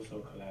can also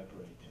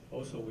collaborate,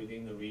 also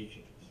within the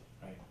regions,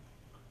 right?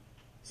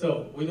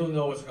 So we don't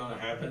know what's going to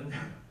happen,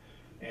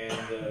 and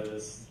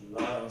there's a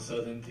lot of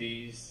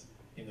uncertainties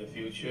in the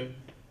future.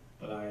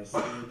 but I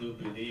still do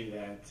believe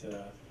that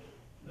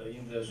the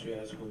industry,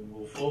 as we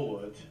move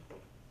forward,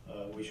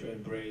 we should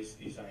embrace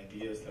these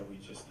ideas that we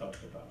just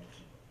talked about.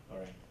 All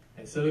right.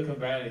 And Silicon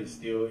Valley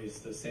still is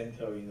the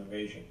center of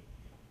innovation,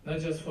 not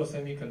just for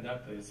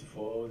semiconductors,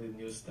 for all the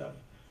new stuff.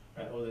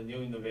 Right? All the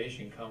new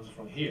innovation comes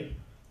from here.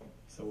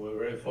 So we're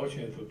very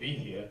fortunate to be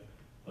here.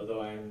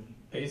 Although I'm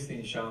based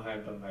in Shanghai,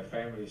 but my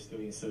family is still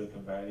in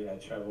Silicon Valley. I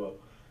travel,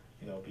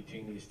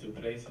 between these two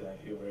places. I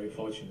feel very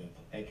fortunate.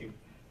 Thank you.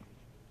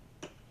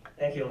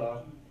 Thank you,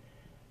 Long.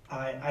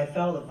 I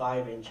felt the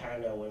vibe in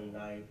China when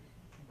I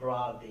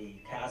brought the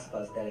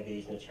CASPA's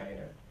delegation to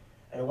China.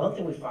 And one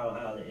thing we found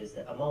out is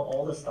that among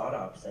all the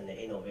startups and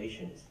the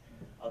innovations,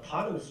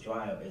 autonomous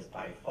drive is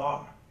by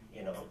far,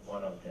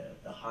 one of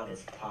the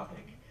hottest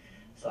topic.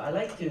 So I'd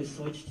like to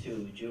switch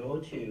to Joe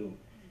to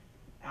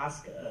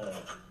ask a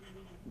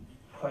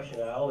question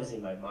that always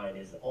in my mind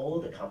is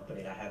all the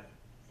companies I have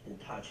in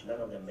touch,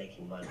 none of them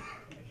making money,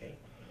 okay?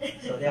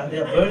 So they're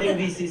burning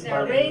VC's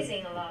They're money. They're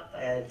raising a lot, though.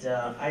 And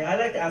I'd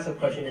like to ask a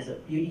question is,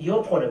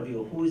 your point of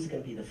view, who is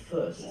going to be the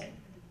first that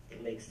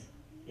make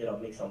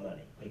some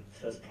money, make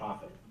first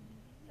profit?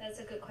 That's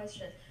a good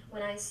question.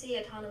 When I see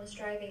autonomous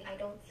driving, I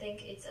don't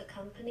think it's a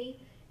company,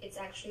 it's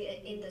actually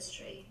an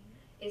industry.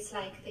 It's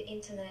like the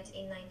internet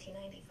in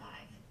 1995.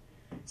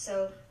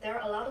 So there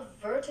are a lot of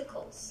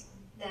verticals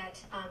that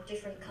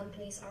different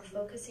companies are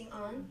focusing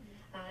on.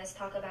 Let's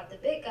talk about the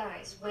big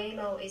guys.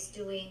 Waymo is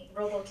doing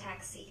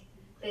robo-taxi,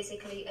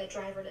 basically a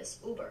driverless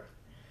Uber.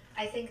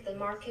 I think the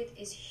market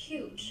is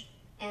huge,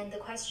 and the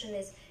question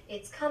is,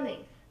 it's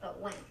coming, but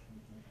when?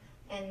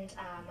 And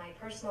my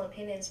personal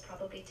opinion is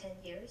probably 10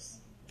 years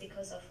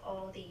because of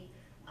all the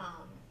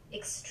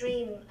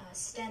extreme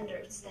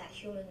standards that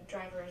human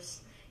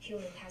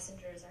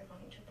passengers are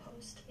going to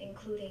post,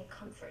 including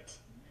comfort.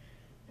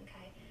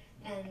 Okay,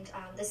 and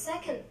the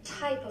second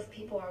type of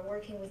people are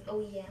working with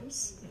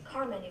OEMs,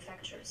 car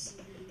manufacturers.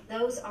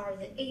 Those are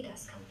the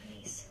ADAS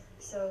companies.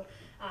 So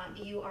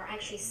you are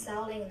actually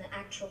selling the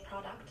actual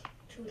product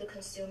to the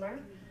consumer,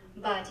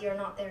 but you're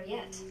not there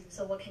yet.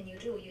 So what can you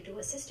do? You do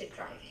assisted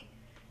driving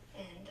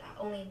and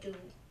only do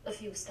a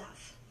few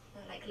stuff,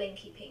 like lane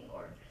keeping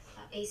or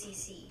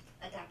ACC,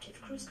 adaptive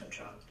cruise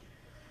control.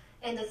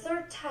 And the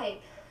third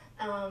type,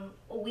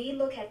 we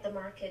look at the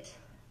market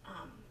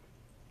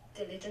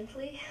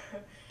diligently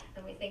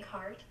and we think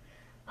hard.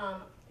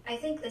 I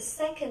think the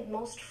second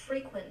most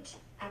frequent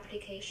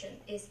application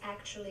is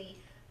actually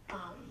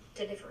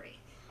delivery.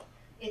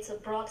 It's a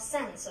broad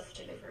sense of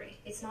delivery.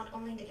 It's not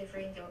only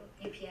delivering your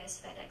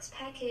UPS, FedEx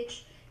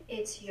package,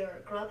 it's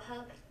your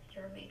Grubhub,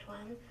 your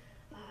Meituan,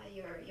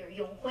 your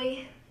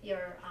Yonghui,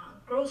 your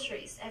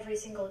groceries every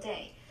single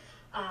day.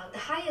 The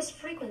highest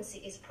frequency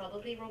is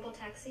probably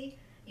robotaxi.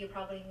 You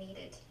probably need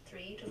it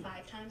 3 to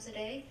 5 times a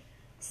day.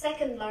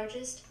 Second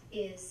largest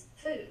is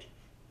food,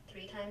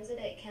 3 times a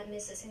day. Can't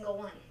miss a single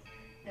one.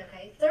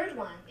 Okay. Third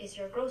one is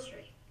your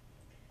grocery.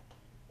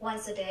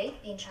 Once a day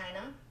in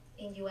China.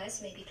 In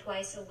US, maybe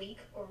twice a week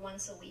or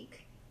once a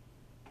week.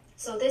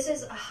 So this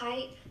is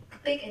a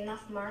big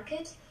enough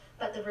market,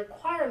 but the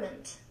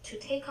requirement to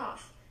take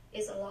off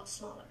is a lot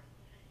smaller.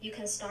 You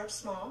can start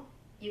small.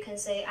 You can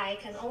say, I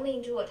can only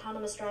do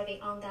autonomous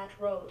driving on that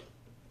road.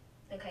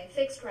 Okay,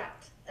 fixed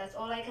route, that's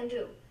all I can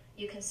do.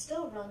 You can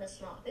still run a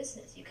small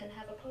business. You can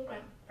have a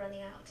program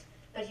running out.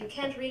 But you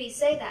can't really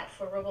say that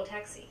for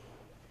robotaxi.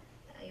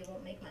 You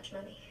won't make much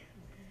money.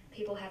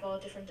 People have all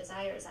different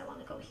desires. I want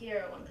to go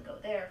here, I want to go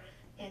there.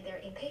 And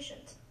they're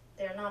impatient.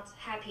 They're not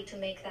happy to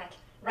make that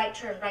right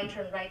turn, right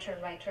turn, right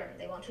turn, right turn.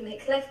 They want to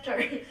make left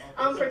turn,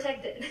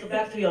 unprotected. So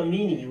back to your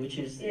Mini, which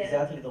is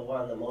exactly the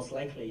one that most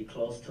likely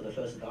close to the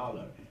first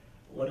dollar.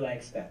 What do I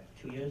expect?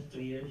 2 years,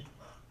 3 years?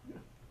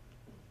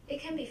 It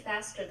can be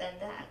faster than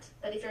that.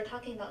 But if you're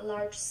talking about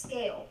large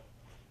scale,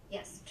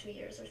 yes, 2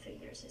 years or 3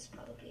 years is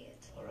probably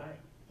it. All right.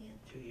 Yeah.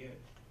 2 years.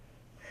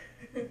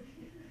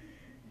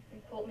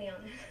 Quote me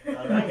on it.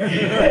 All right.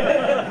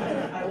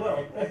 I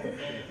will.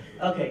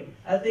 Okay,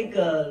 I think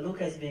Luke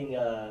has been,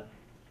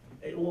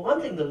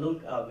 one thing that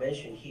Luke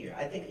mentioned here,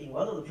 I think in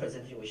one of the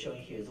presentations we're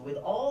showing here is with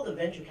all the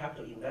venture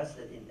capital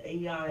invested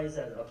in AIs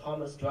and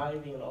autonomous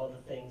driving and all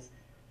the things,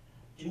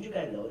 didn't you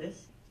guys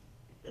notice?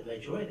 The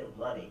majority of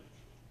money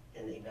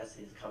in the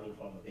investment is coming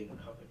from bigger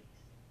companies,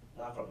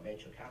 not from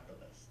venture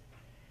capitalists,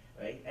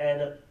 right?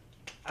 And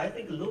I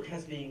think Luke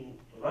has been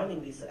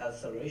running this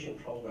acceleration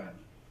program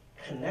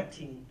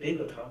connecting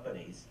bigger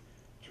companies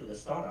to the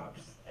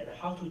startups and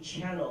how to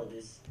channel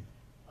this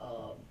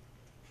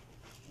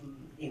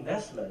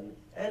investment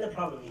and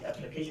probably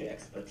application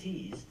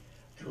expertise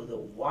to the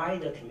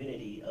wider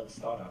community of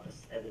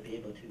startups and to be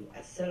able to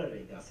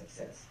accelerate their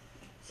success.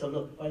 So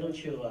look, why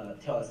don't you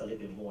tell us a little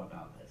bit more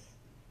about this?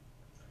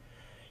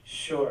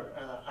 Sure.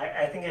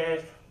 I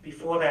think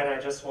before that, I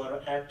just want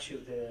to add to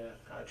the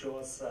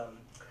Joel's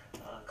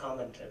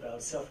comment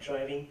about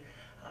self-driving.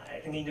 I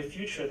think in the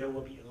future, there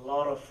will be a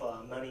lot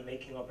of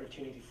money-making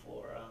opportunity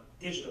for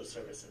digital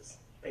services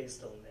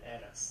based on the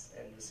ADAS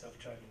and the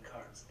self-driving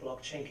cars.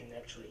 Blockchain can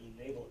actually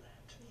enable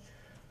that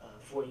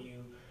for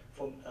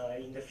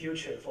in the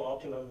future for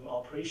optimum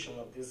operation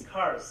of these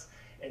cars,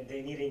 and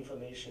they need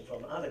information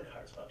from other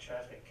cars about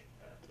traffic.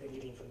 They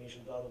need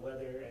information about the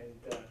weather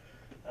and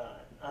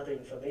other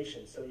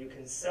information. So you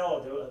can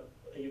sell,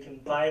 you can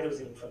buy those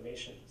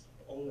information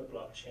on the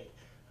blockchain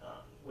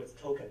with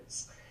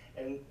tokens.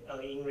 And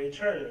in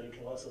return, you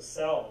can also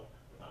sell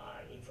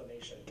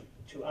information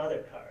to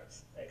other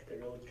cars, like the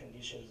road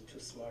conditions to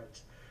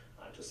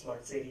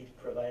smart city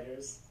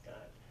providers,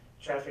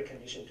 traffic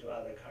condition to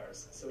other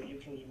cars. So you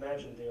can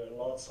imagine there are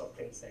lots of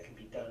things that can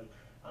be done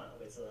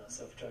with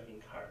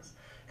self-driving cars.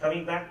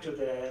 Coming back to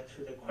the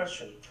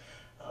question,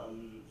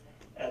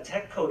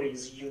 Tech Code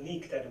is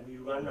unique that we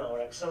run our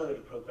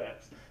accelerator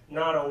programs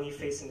not only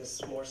facing the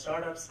small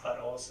startups but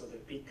also the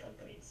big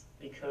companies,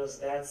 because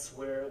that's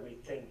where we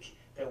think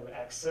that will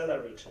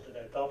accelerate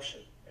the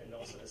adoption and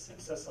also the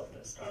success of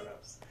the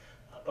startups,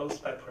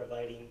 both by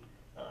providing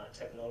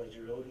technology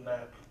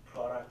roadmap,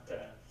 product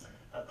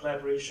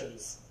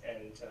collaborations,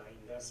 and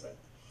investment.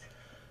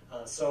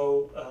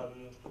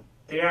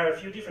 There are a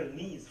few different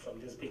needs from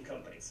these big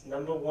companies.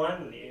 Number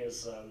one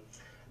is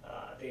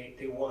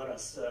they want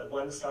us,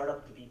 one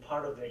startup to be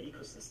part of their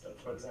ecosystem.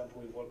 For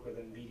example, we work with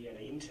NVIDIA and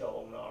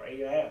Intel on our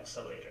AI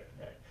accelerator.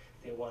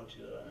 They want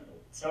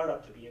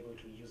startup to be able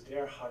to use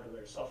their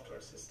hardware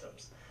software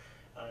systems.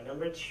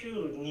 Number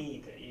two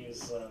need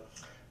is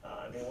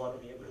they want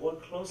to be able to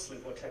work closely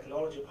for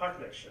technology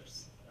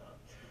partnerships.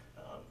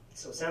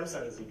 So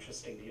Samsung is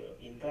interested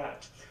in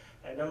that.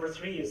 And number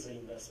three is the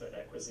investment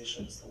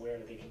acquisitions, where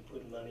they can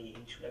put money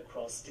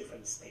across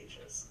different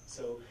stages.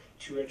 So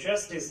to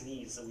address these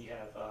needs, we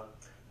have a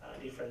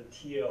different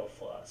tier of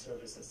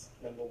services.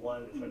 Number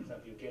one, for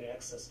example, you get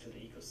access to the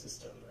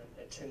ecosystem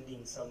and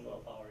attending some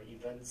of our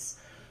events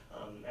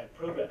and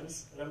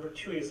programs. Number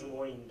two is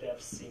more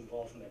in-depth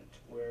involvement,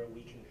 where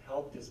we can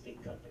help these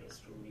big companies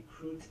to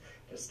recruit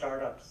the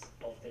startups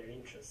of their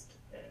interest,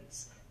 and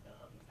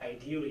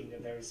ideally in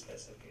a very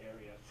specific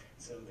area,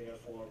 so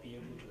therefore be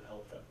able to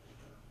help them.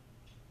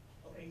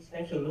 Okay,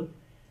 thank you, Luke.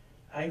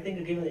 I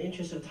think given the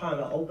interest of time,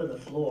 I'll open the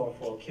floor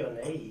for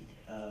Q&A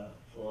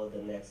for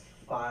the next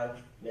 5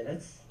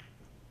 minutes.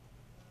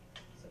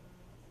 So,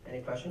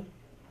 any question?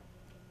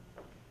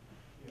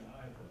 Yeah,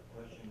 I have a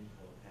question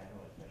for the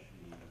panel,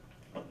 especially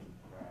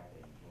Brad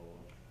and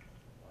George.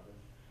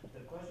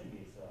 The question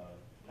is,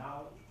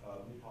 now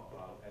we talk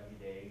about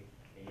everyday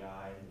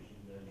AI,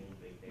 machine learning,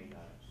 big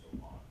data, and so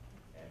on.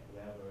 And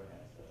whoever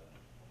has a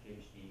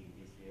PhD in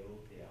this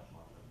field, they are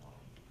hot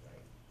commodities,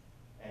 right?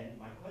 And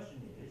my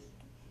question is,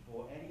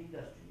 for any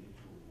industry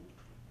to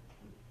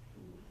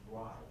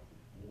thrive,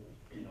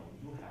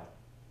 you have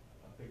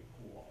a big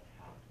pool of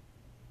talent.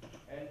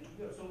 And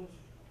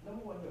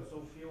number one, you have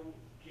so few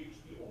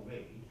PhD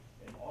already,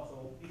 and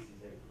also this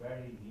is a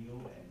very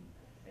new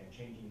and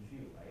changing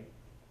field, right?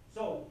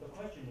 So the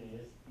question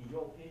is, in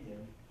your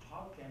opinion,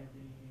 how can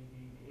the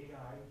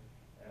AI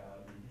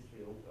in this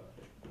field,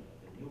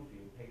 the new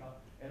field, pick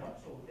up? And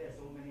also, there are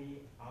so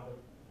many other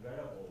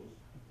variables,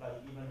 like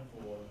even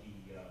for the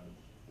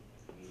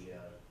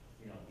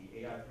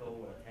AI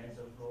flow,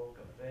 TensorFlow,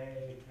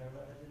 Caffe,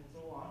 Keras, and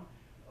so on.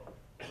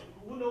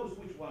 Who knows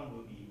which one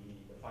will be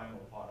the final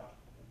product,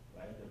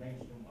 right? The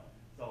mainstream one.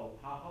 So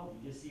how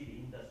do you see the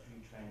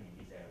industry trend in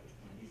this area,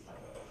 in this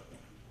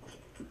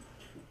cycle?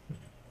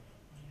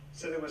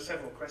 So there were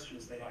several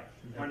questions there.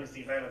 Right. One is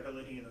the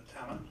availability of the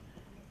talent.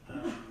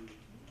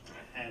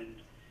 And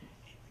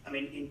I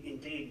mean,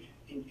 indeed,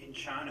 in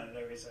China,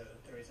 there is a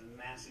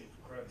massive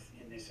growth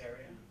in this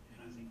area.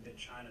 And I think that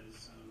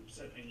China's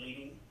certainly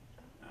leading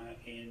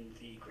in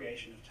the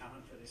creation of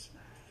talent for this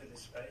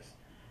space.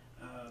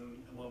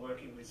 And we're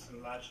working with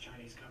some large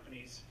Chinese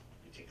companies,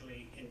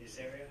 particularly in this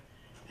area.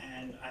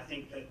 And I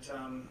think that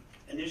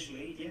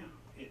initially, yeah,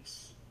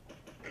 it's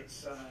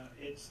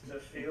the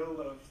field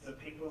of the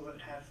people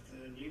that have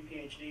the new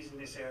PhDs in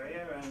this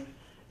area,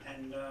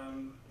 and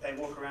they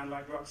walk around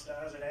like rock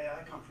stars at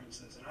AI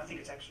conferences. And I think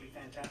it's actually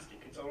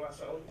fantastic. It's all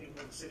us old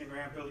people sitting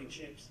around building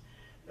chips,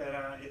 but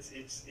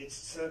it's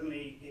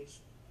certainly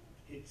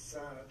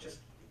just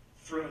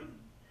thrilling.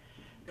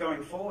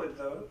 Going forward,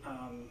 though,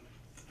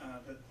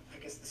 I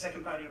guess the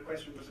second part of your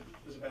question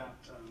was about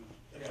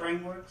the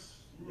frameworks,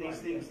 these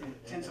things,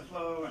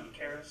 TensorFlow and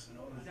Keras and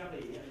all that.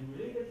 Exactly, and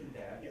related to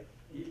that, yep.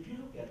 If you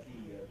look at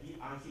the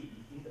ICT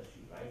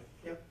industry, right?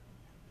 Yep.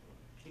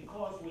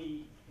 Because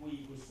we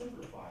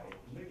simplify it,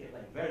 make it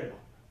like very long.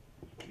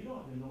 You don't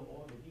have to know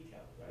all the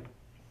details, right?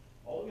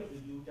 All you have to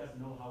do just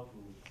know how to,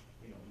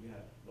 you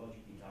have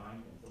logic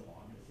design and so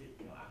on,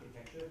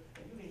 architecture,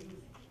 and you can use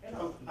it.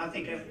 Well, I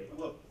think,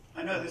 look,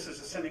 I know this is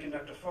a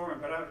semiconductor forum,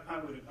 but I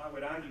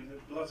would argue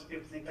that lots of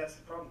people think that's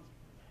the problem.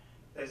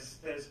 There's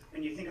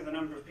when you think of the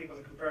number of people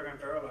that can program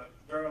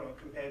Verilog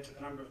compared to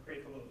the number of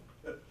people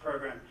that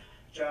program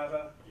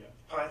Java,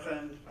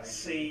 Python,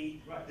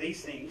 C,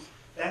 these things,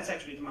 that's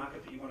actually the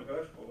market that you want to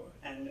go for.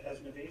 And as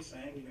Naveed's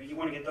saying, you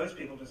want to get those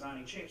people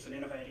designing chips and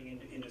innovating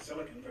into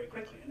silicon very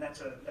quickly, and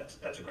that's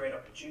a great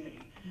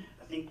opportunity.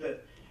 I think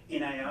that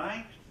in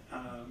AI,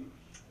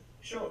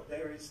 sure,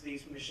 there is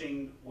these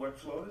machine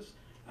workflows,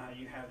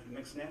 You have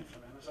MixNet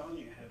from Amazon,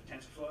 you have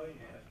TensorFlow, you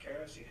have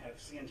Keras, you have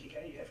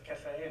CNTK, you have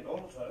Caffe, and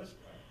all of those.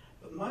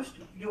 But most,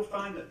 you'll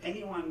find that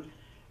anyone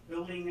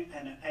building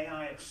an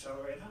AI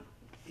accelerator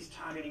is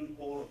targeting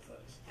all of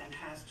those, and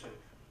has to.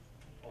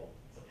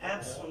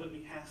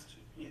 Absolutely has to.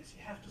 Yes,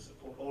 you have to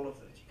support all of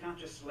those. You can't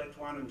just select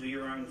one and do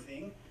your own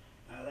thing.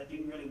 That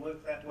didn't really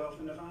work that well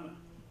for Nirvana.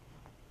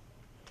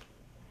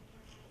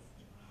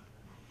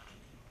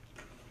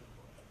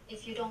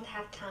 If you don't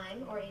have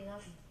time or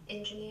enough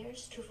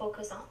engineers to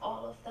focus on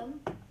all of them,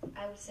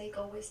 I would say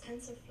go with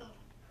TensorFlow.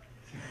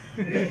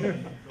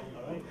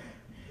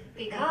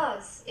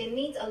 Because it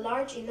needs a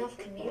large enough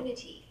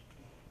community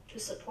to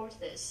support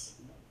this.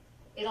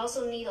 It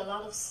also needs a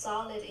lot of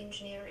solid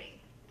engineering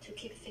to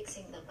keep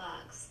fixing the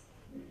bugs.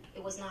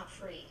 It was not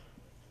free.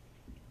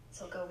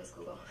 So go with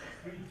Google.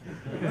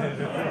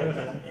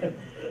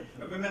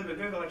 But remember,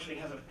 Google actually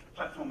has a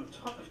platform on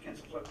top of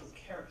TensorFlow called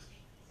Keras,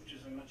 which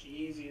is a much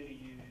easier to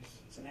use.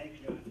 It's an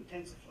API for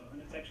TensorFlow,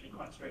 and it's actually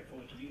quite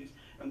straightforward to use.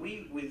 And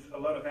we, with a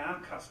lot of our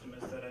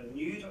customers that are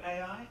new to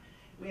AI,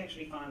 we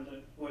actually find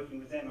that working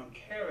with them on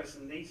Keras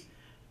and these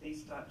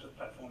types of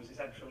platforms is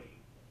actually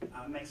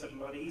makes it a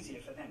lot easier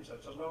for them. So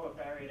it's a lower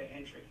barrier to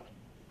entry.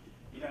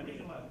 You don't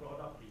need I brought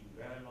up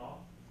the very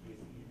long is,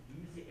 do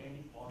you see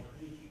any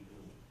possibility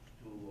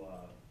to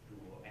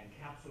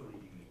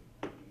encapsulate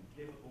the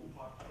difficult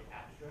part of the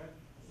abstract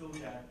so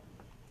that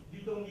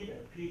you don't need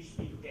a PhD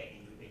to get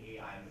into the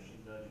AI,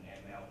 machine learning,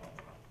 ML?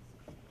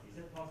 Is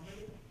that possible?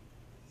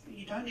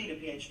 You don't need a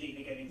PhD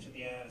to get into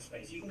the AI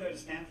space. You can go to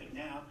Stanford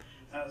now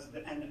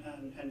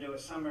and do a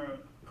summer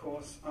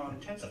course on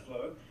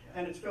TensorFlow,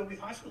 and it's filled with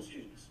high school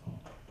students.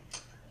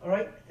 All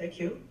right, thank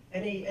you.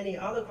 Any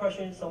other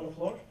questions on the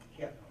floor?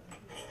 Yeah.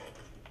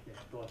 Yeah,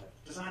 go ahead.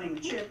 Designing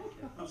the chip.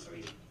 Oh,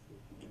 sorry.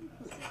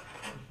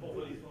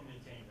 Hopefully, we'll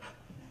maintain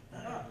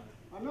that.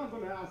 I'm not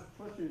going to ask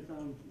questions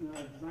on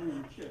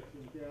designing chips.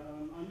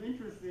 I'm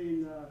interested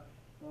in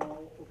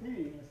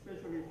opinion,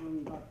 especially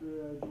from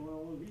Dr.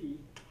 Joel Lee,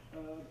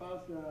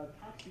 about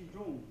taxi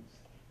drones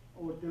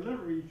or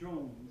delivery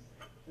drones.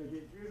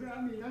 Because,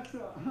 I mean, that's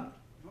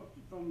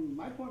from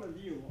my point of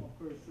view, of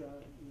course,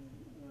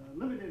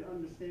 limited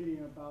understanding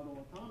about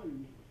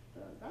autonomy.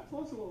 That's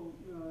also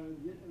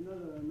yet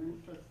another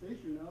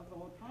manifestation of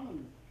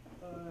autonomy.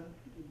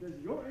 Does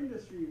your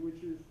industry,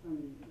 which is, I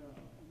mean,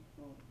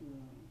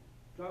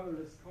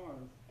 driverless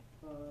cars,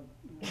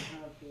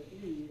 have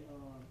any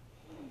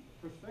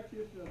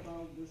perspectives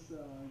about this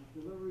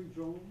delivery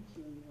drones?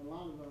 And a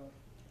lot of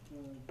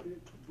big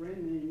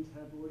brand names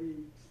have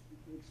already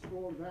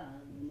explored that,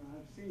 and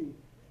I've seen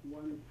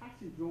one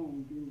taxi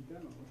drone being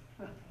demoed,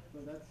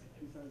 but that's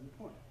besides the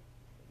point.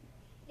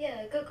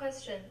 Yeah, good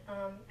question.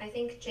 I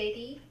think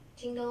JD,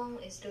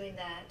 Jingdong is doing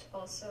that.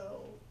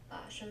 Also,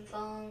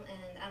 Shunfeng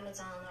and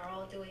Amazon are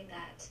all doing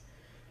that.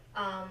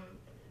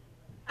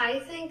 I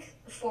think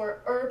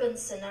for urban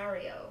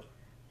scenario,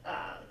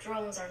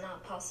 drones are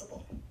not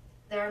possible.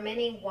 There are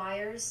many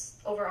wires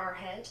over our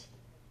head.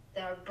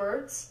 There are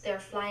birds. They're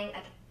flying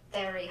at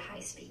very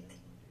high speed.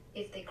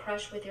 If they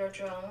crash with your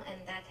drone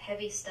and that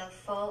heavy stuff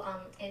fall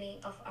on any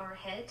of our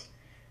head,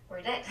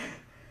 we're dead.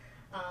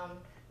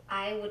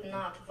 I would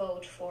not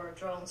vote for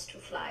drones to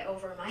fly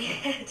over my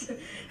head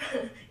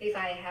if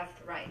I have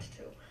the right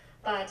to.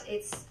 But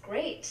it's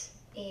great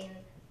in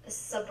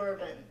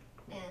suburban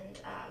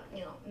and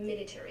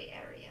military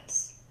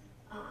areas.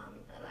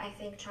 I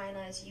think China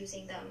is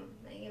using them.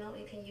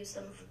 You can use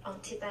them on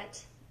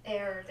Tibet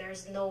Air.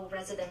 There's no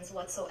residents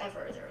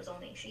whatsoever. There's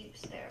only sheep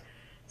there.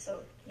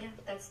 So yeah,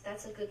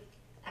 that's a good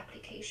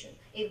application.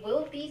 It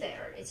will be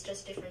there. It's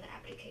just different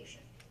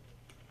application.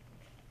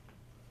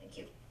 Thank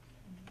you.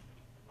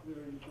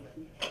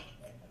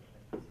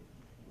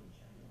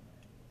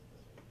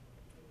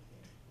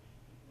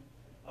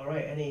 All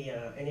right.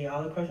 Any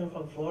other question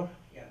from the floor?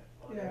 Yeah.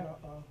 Yeah.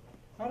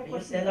 I had a Can you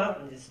question stand up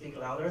and just speak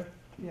louder?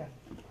 Yeah.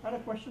 I had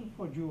a question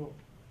for Jewel.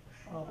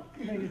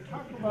 You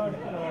talk about.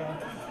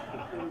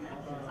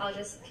 I'll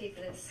just keep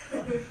this.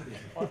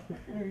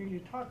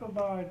 You talk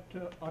about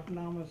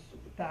autonomous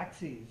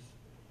taxis.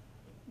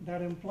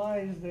 That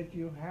implies that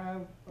you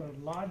have a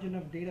large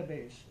enough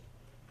database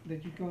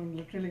that you can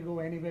literally go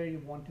anywhere you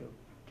want to.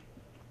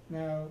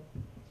 Now,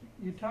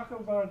 you talk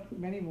about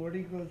many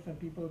verticals that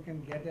people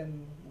can get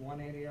in one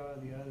area or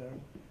the other,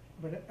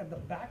 but at the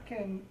back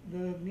end,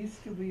 there needs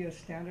to be a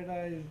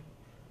standardized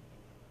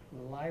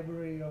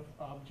library of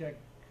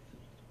objects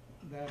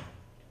that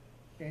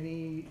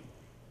any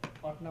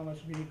autonomous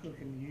vehicle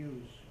can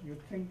use. You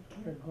think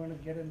we're going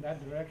to get in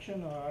that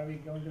direction, or are we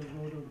going to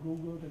go to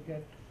Google to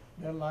get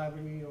their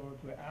library or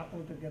to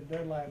Apple to get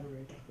their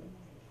library?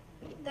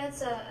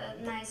 That's a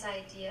nice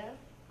idea.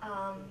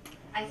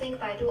 I think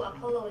Baidu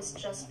Apollo is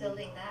just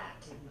building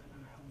that.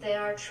 They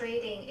are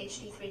trading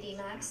HD 3D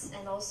maps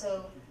and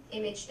also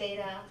image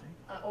data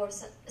or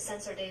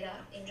sensor data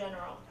in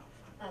general.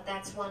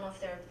 That's one of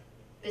their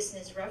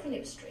business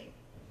revenue stream.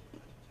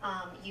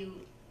 You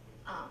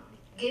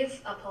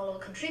give Apollo,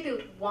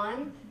 contribute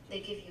one, they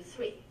give you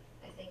three.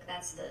 I think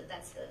that's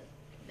the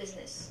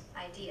business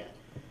idea.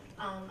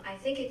 I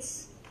think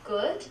it's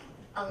good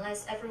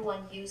unless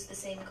everyone uses the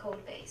same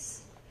code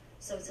base.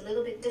 So it's a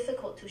little bit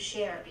difficult to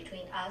share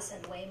between us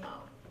and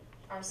Waymo.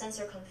 Our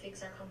sensor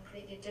configs are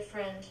completely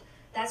different.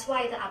 That's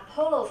why the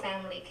Apollo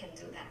family can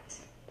do that.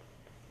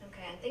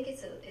 Okay, I think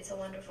it's a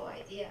wonderful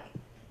idea.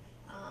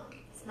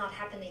 It's not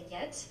happening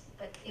yet,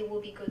 but it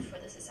will be good for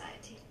the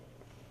society.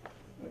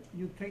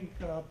 You think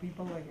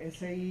people like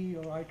SAE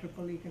or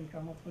IEEE can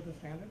come up with a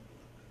standard?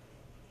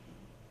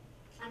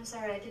 I'm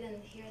sorry, I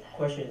didn't hear that.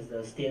 Question is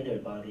the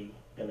standard body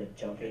gonna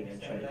jump in and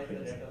try to Standardize the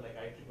create data, like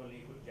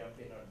IEEE could jump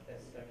in or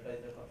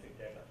standardize the config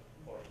data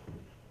for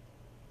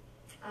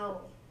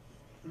Oh.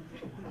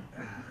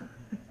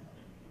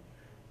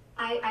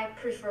 I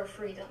prefer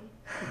freedom.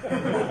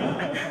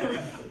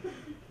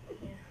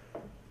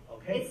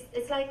 Okay.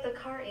 It's like the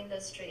car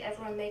industry.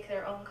 Everyone make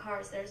their own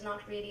cars. There's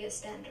not really a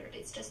standard.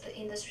 It's just the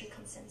industry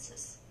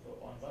consensus. So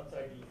on one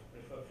side you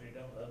prefer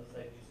freedom, on the other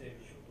side you say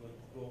we should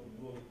go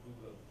with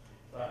Google.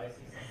 So I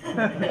see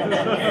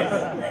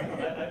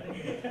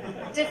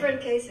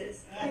Different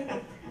cases.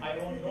 I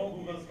don't know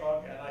Google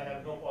stock and I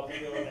have no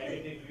positive or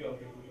negative view of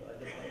Google.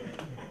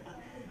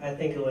 I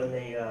think when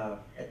they,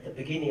 at the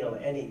beginning of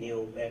any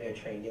new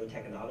megatrend, new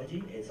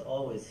technology, it's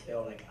always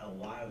felt like a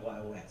wild,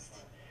 wild west.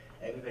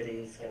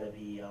 Everybody's going to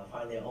be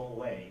find their own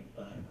way,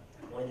 but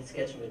when it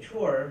gets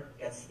mature,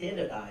 gets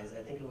standardized,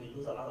 I think we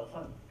lose a lot of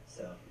fun.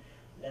 So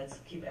let's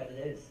keep as it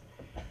is.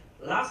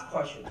 Last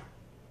question.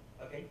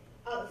 Okay.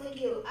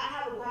 Thank you. I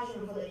have a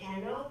question for the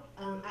panel.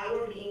 I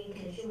work in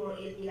consumer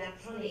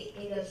electronic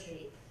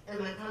industry, and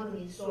my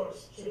company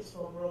sources chips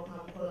from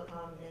Broadcom,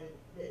 Qualcomm,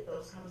 and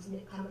those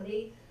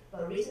companies.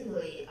 But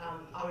recently,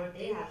 our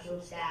data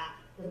shows that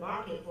the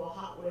market for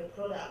hardware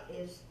product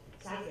is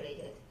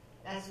saturated.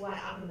 That's why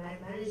upper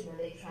management,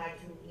 they try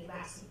to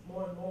invest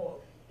more and more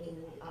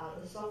in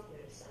the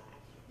software side.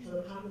 So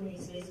the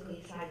companies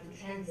basically try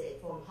to transit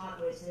from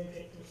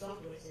hardware-centric to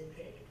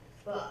software-centric.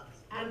 But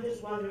I'm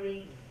just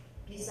wondering,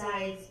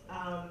 besides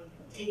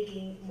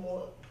taking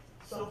more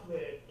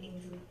software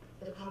into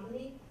the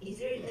company, is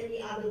there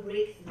any other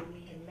breakthrough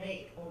we can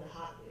make on the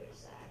hardware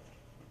side?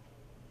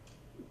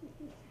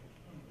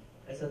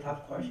 That's a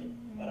tough question.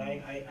 But I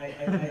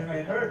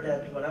heard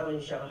that when I was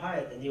in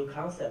Shanghai, the new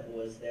concept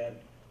was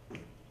that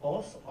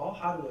all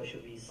hardware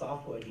should be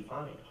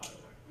software-defined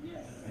hardware.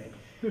 Yes. Right?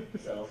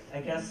 So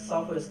I guess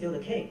software is still the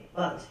king,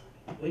 but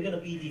we're going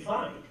to be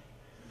defined.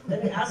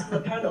 Let me ask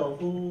the panel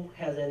who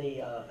has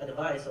any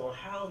advice on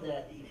how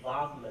that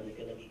evolvement is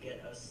going to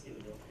get us to.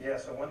 Yeah,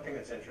 so one thing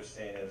that's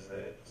interesting is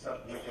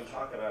that we can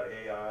talk about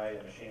AI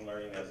and machine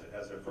learning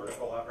as a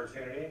vertical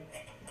opportunity,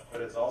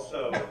 but it's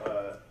also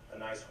a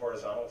nice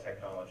horizontal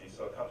technology.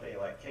 So a company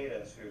like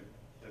Cadence, who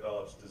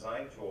develops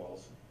design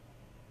tools,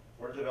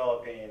 we're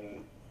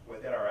developing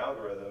within our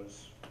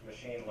algorithms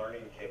machine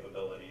learning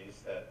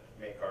capabilities that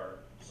make our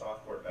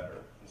software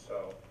better. And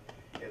so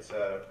it's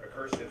a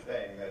recursive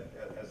thing that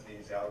as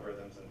these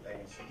algorithms and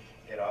things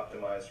get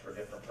optimized for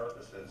different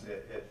purposes,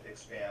 it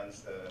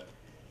expands the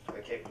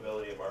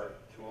capability of our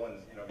tool,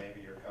 and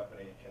maybe your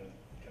company can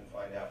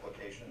find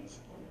applications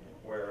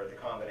where the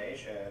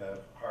combination of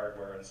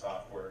hardware and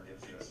software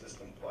gives you a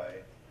system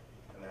play,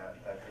 and that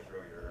could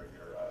grow your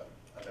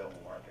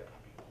available market.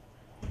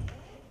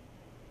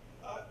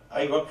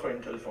 I worked for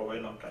Intel for a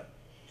very long time,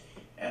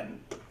 and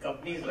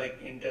companies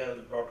like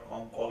Intel,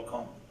 Broadcom,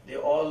 Qualcomm, they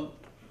all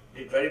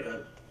did very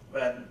well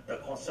when the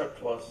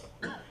concept was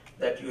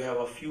that you have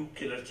a few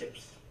killer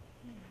chips.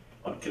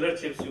 On killer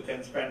chips, you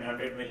can spend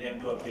 $100 million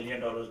to $1 billion,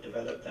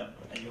 develop them,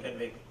 and you can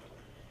make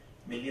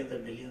millions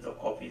and millions of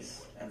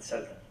copies and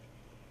sell them.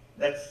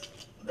 That's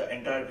the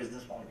entire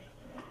business model.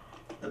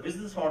 The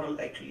business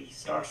model actually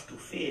starts to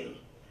fail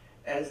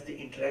as the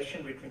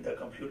interaction between the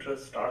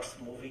computers starts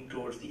moving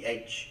towards the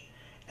edge.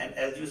 And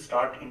as you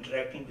start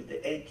interacting with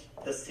the edge,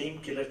 the same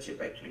killer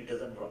chip actually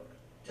doesn't work.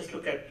 Just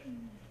look at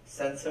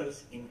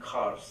sensors in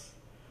cars.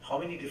 How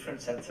many different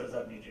sensors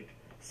are needed?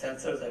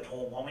 Sensors at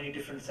home, how many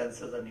different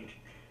sensors are needed?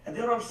 And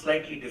they're all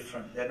slightly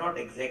different. They're not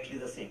exactly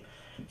the same.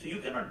 So you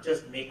cannot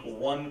just make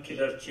one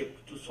killer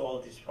chip to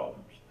solve these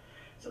problems.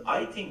 So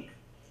I think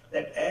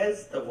that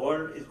as the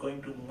world is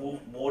going to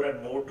move more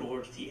and more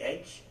towards the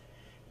edge,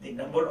 the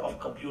number of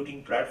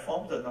computing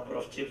platforms, the number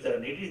of chips that are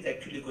needed is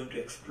actually going to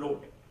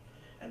explode.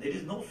 And there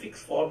is no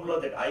fixed formula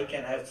that I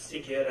can have to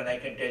sit here and I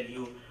can tell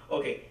you,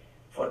 okay,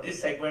 for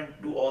this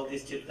segment, do all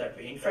these chips that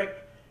way. In fact,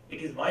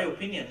 it is my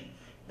opinion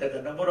that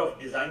the number of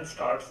design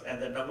starts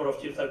and the number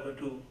of chips are going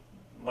to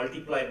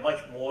multiply much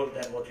more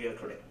than what we have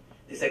today.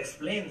 This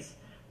explains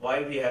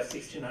why we have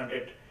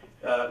 1,600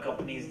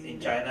 companies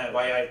in China,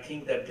 why I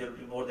think that there will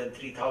be more than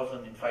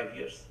 3,000 in 5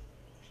 years.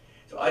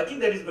 So I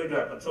think that is going to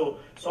happen. So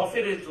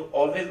software is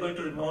always going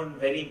to remain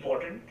very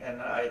important,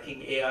 and I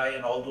think AI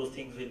and all those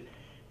things will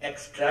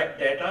extract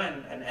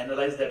data and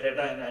analyze the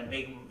data and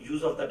make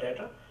use of the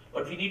data,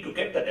 but we need to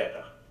get the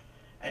data.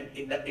 And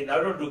in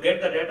order to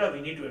get the data,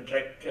 we need to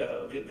interact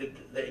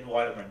with the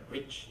environment,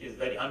 which is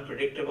very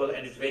unpredictable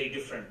and is very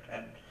different.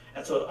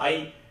 And so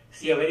I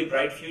see a very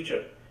bright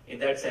future in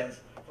that sense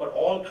for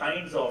all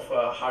kinds of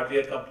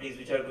hardware companies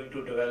which are going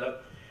to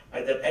develop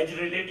either edge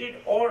related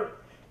or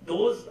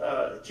those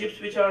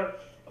chips which are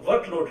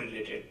workload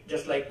related,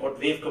 just like what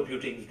wave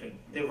computing is doing.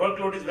 The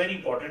workload is very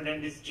important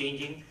and is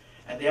changing,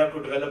 and they have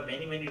to develop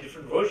many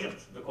different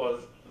versions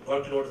because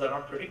workloads are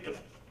not predictable.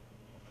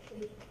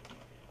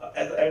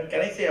 And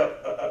can I say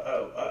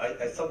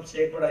some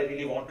statement I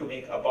really want to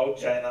make about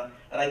China,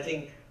 and I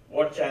think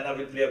what China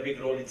will play a big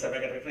role in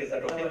semiconductor, is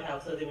that okay? I will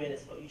have 30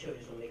 minutes for each of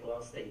you to make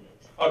one statement.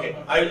 Okay,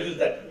 I will use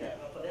that. Yeah,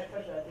 for that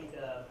question, I think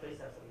Chris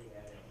has something to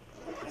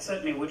add. I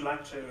certainly would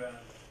like to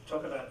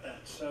talk about that.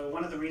 So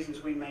one of the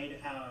reasons we made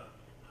our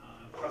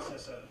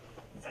processor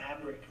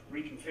fabric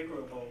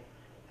reconfigurable,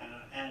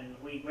 and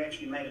we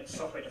actually made it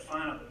software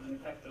definable. In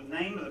fact, the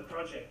name of the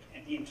project,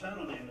 and the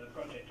internal name of the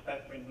project,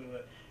 back when we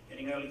were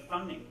getting early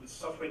funding, was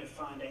software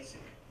defined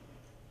ASIC.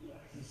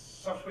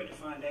 Software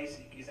defined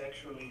ASIC is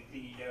actually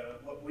the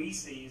what we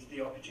see is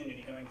the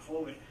opportunity going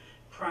forward,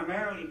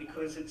 primarily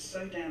because it's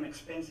so damn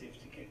expensive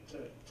to get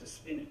to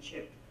spin a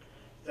chip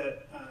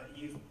that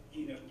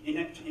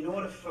in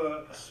order for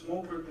a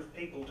small group of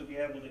people to be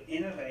able to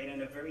innovate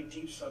in a very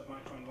deep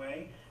submicron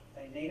way,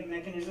 they need a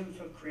mechanism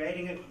for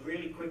creating it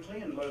really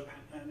quickly and low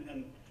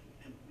and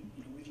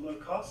with low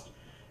cost.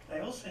 They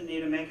also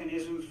need a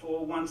mechanism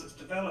for, once it's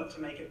developed,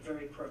 to make it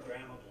very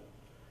programmable.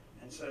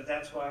 And so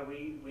that's why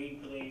we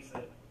believe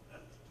that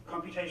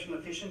computational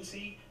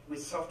efficiency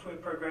with software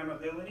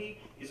programmability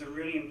is a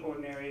really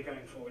important area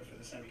going forward for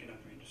the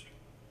semiconductor industry.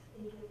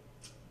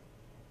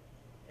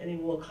 Any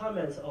more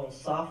comments on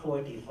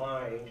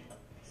software-defined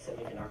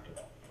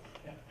semiconductor?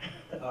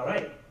 Yeah. All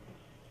right.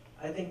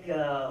 I think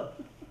I'm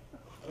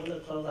going to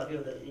close up here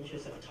in the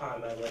interest of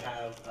time. I will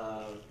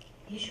have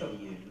each of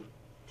you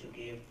to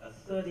give a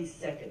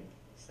 30-second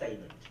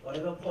statement,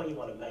 whatever point you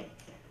want to make,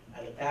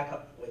 and back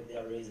up with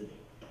their reasoning.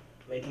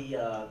 Maybe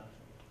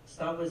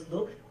start with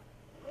Luke.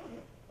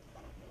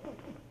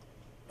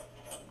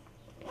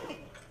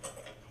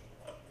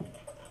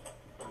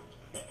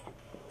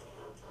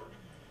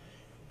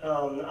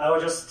 I will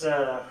just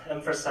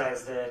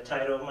emphasize the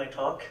title of my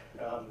talk.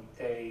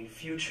 The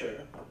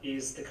future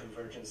is the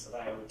convergence of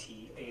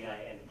IoT,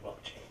 AI, and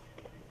blockchain,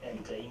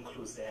 and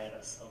includes the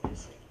ADAS,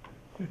 obviously.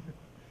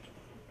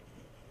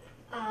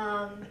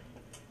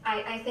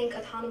 I think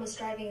autonomous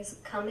driving is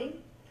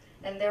coming,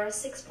 and there are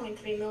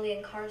 6.3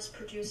 million cars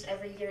produced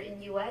every year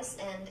in US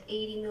and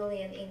 80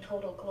 million in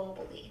total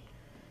globally.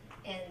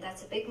 And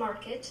that's a big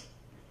market.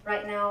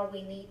 Right now,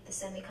 we need the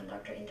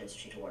semiconductor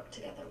industry to work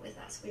together with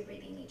us. We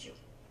really need you.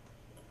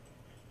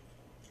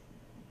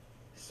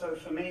 So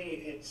for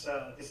me, it's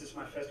this is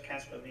my first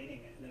CASPA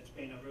meeting, and it's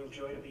been a real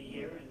joy to be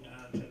here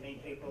and to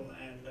meet people.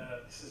 And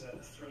this is a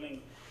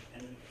thrilling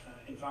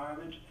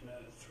environment and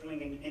a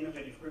thrilling and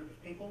innovative group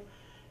of people.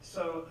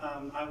 So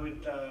I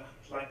would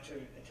like to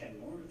attend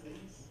more of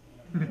these.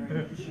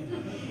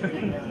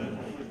 Very much.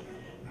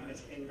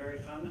 It's been very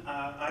fun.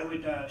 I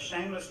would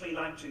shamelessly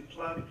like to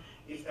plug,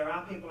 if there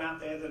are people out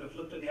there that have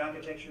looked at the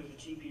architecture of the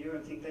GPU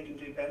and think they can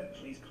do better,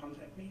 please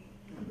contact me.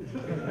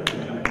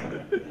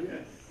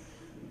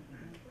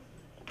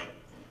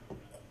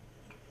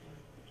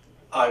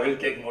 I will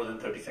take more than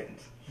 30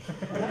 seconds.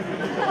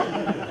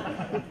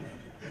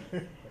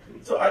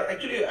 So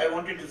I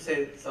wanted to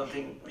say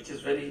something which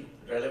is very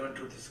relevant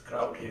to this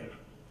crowd here.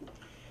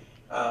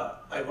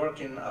 I work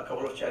in a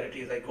couple of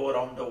charities. I go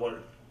around the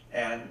world,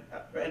 and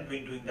I've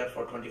been doing that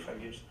for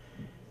 25 years.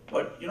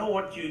 But you know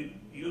what? You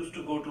used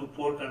to go to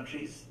poor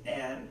countries,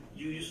 and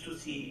you used to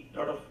see a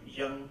lot of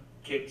young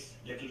kids,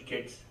 little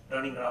kids,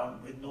 running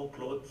around with no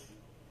clothes,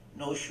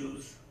 no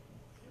shoes.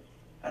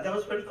 And that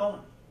was very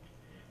common.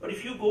 But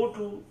if you go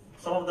to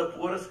some of the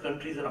poorest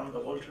countries around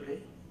the world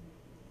today,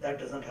 that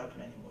doesn't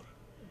happen anymore.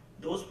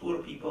 Those poor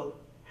people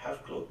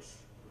have clothes,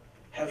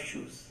 have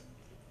shoes.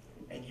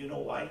 And you know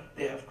why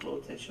they have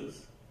clothes and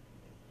shoes?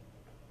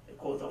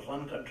 Because of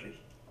one country,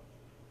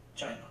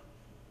 China.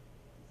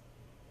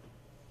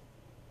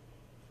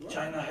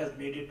 China has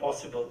made it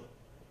possible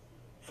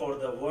for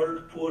the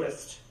world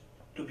poorest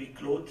to be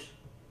clothed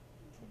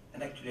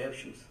and actually have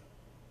shoes.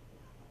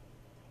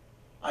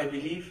 I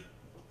believe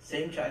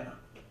same China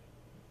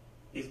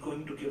is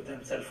going to give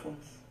them cell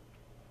phones,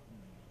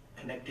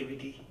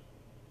 connectivity,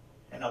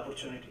 and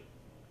opportunity.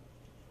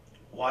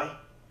 Why?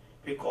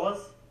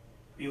 Because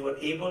we were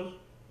able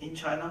in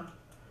China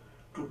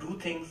to do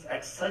things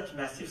at such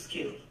massive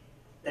scale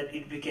that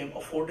it became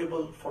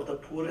affordable for the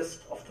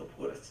poorest of the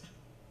poorest.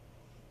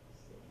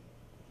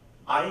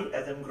 I,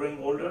 as I'm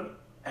growing older,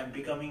 am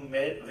becoming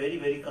very,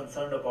 very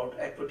concerned about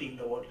equity in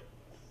the world.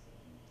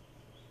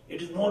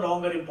 It is no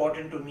longer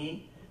important to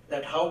me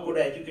that how good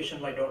an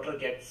education my daughter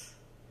gets,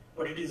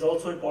 but it is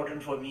also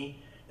important for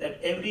me that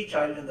every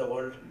child in the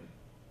world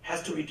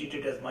has to be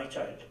treated as my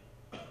child.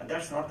 And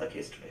that's not the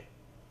case today.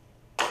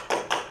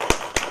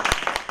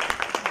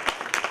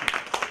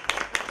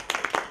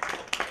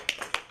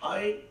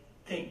 I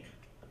think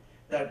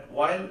that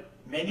while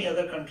many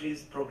other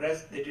countries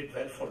progressed, they did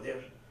well for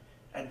their,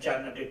 and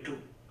China did too.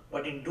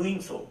 But in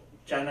doing so,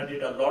 China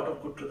did a lot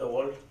of good to the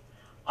world.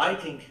 I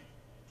think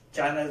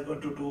China is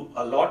going to do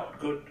a lot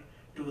good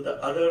to the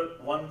other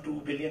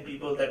 1-2 billion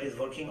people that is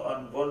working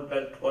on World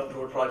Belt One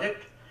Road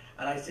project.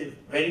 And I see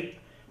very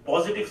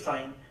positive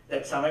sign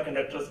that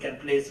semiconductors can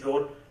play its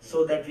role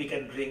so that we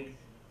can bring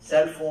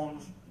cell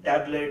phones,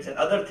 tablets, and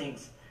other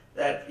things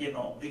that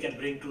we can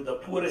bring to the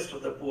poorest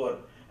of the poor.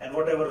 And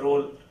whatever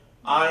role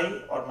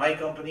I or my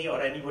company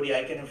or anybody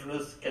I can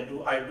influence can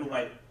do, I'll do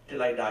my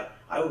till I die.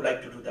 I would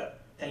like to do that.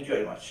 Thank you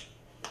very much.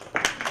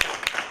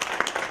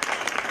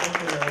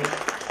 Thank you, Larry.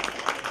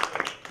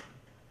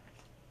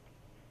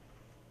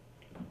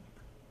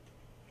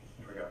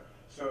 Here we go.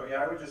 So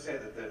yeah, I would just say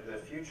that the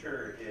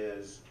future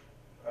is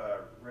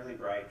really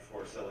bright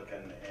for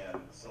silicon and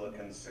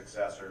silicon's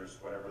successors,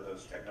 whatever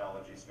those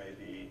technologies may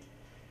be,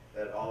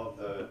 that all of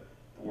the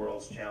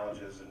world's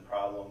challenges and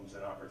problems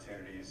and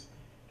opportunities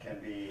can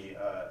be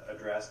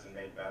addressed and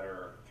made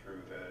better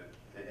through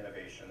the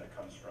innovation that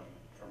comes from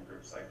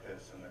groups like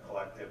this and the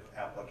collective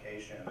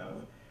application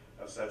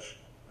of such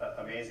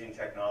amazing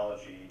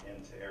technology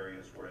into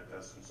areas where it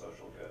does some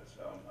social good.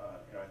 So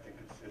I think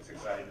it's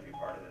exciting to be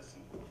part of this,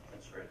 and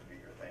it's great to be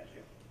here. Thank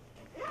you.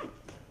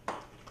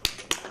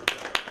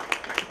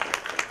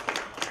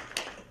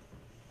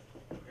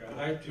 I'd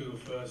like to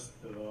first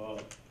of all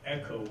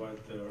echo what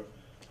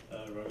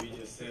Ravi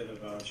just said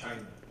about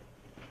China.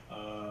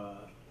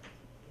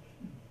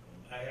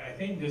 I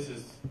think this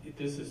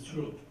is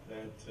true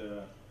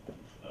that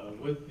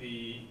with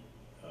the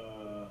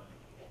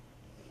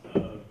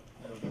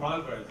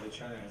progress that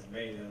China has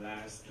made in the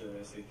last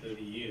let's say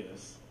 30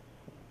 years,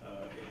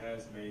 it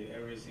has made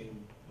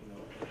everything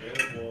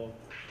available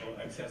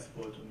or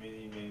accessible to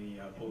many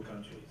poor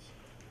countries.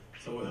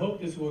 So we hope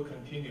this will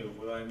continue.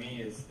 What I mean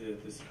is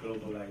this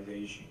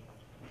globalization,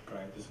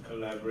 right? This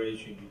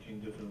collaboration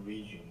between different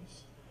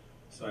regions.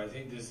 So I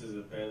think this is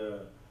a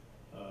better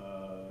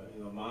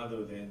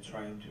model than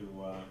trying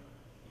to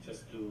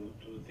just do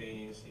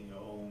things in your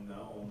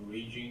own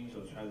regions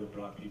or try to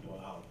block people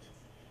out.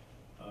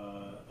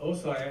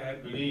 Also, I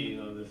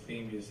believe the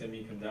theme is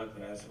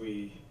semiconductor, as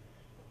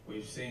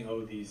we've seen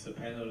all these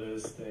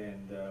panelists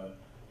and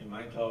in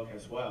my talk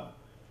as well.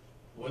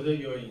 Whether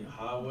you're in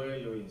hardware,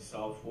 you're in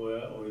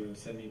software, or you're in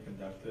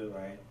semiconductor,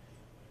 right?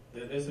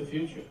 There's a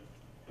future.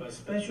 But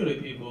especially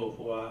people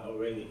who are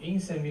already in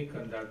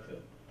semiconductor,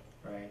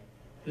 right?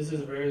 This is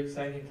a very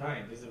exciting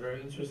time. This is a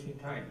very interesting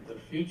time. The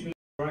future is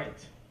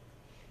bright,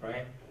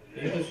 right?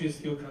 The industry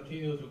still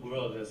continues to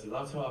grow. There's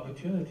lots of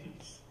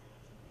opportunities.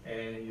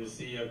 And you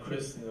see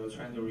Chris,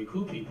 trying to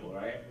recruit people,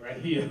 right? Right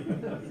here,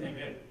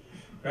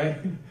 right?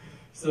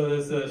 So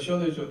there's a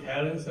shortage of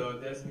talent. So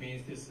that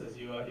means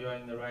you are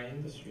in the right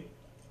industry,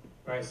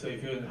 right? So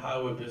if you're in the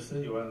hardware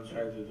business, you want to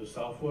try to do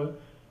software.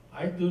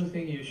 I do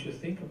think you should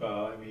think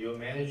about your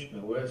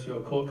management. Where's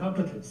your core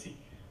competency,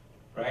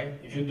 right?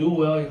 If you do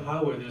well in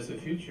hardware, there's a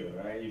future,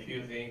 right? If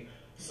you think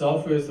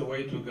software is the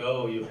way to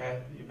go, you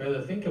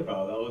better think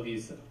about all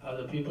these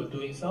other people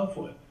doing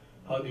software.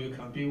 How do you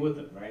compete with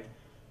them, right?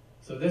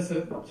 So that's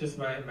just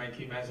my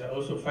key message.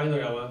 Also,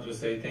 finally, I want to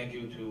say thank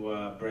you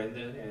to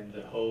Brandon and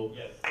the whole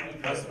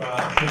CASPA,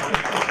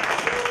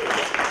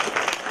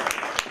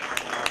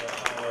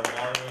 our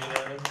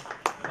moderator,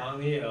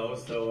 Connie, and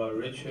also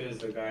Richard is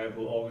the guy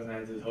who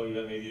organized this whole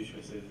event. Maybe you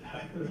should say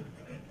that.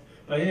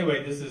 But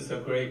anyway, this is a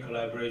great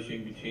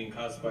collaboration between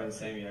CASPA and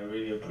SEMI. I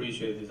really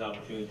appreciate this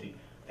opportunity.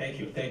 Thank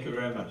you. Thank you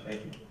very much.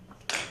 Thank you.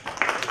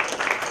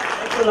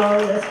 Thank you,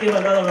 Lauren. Let's give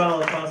another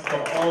round of applause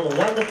for all the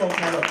wonderful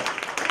panelists.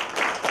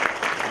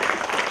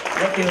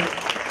 Thank you.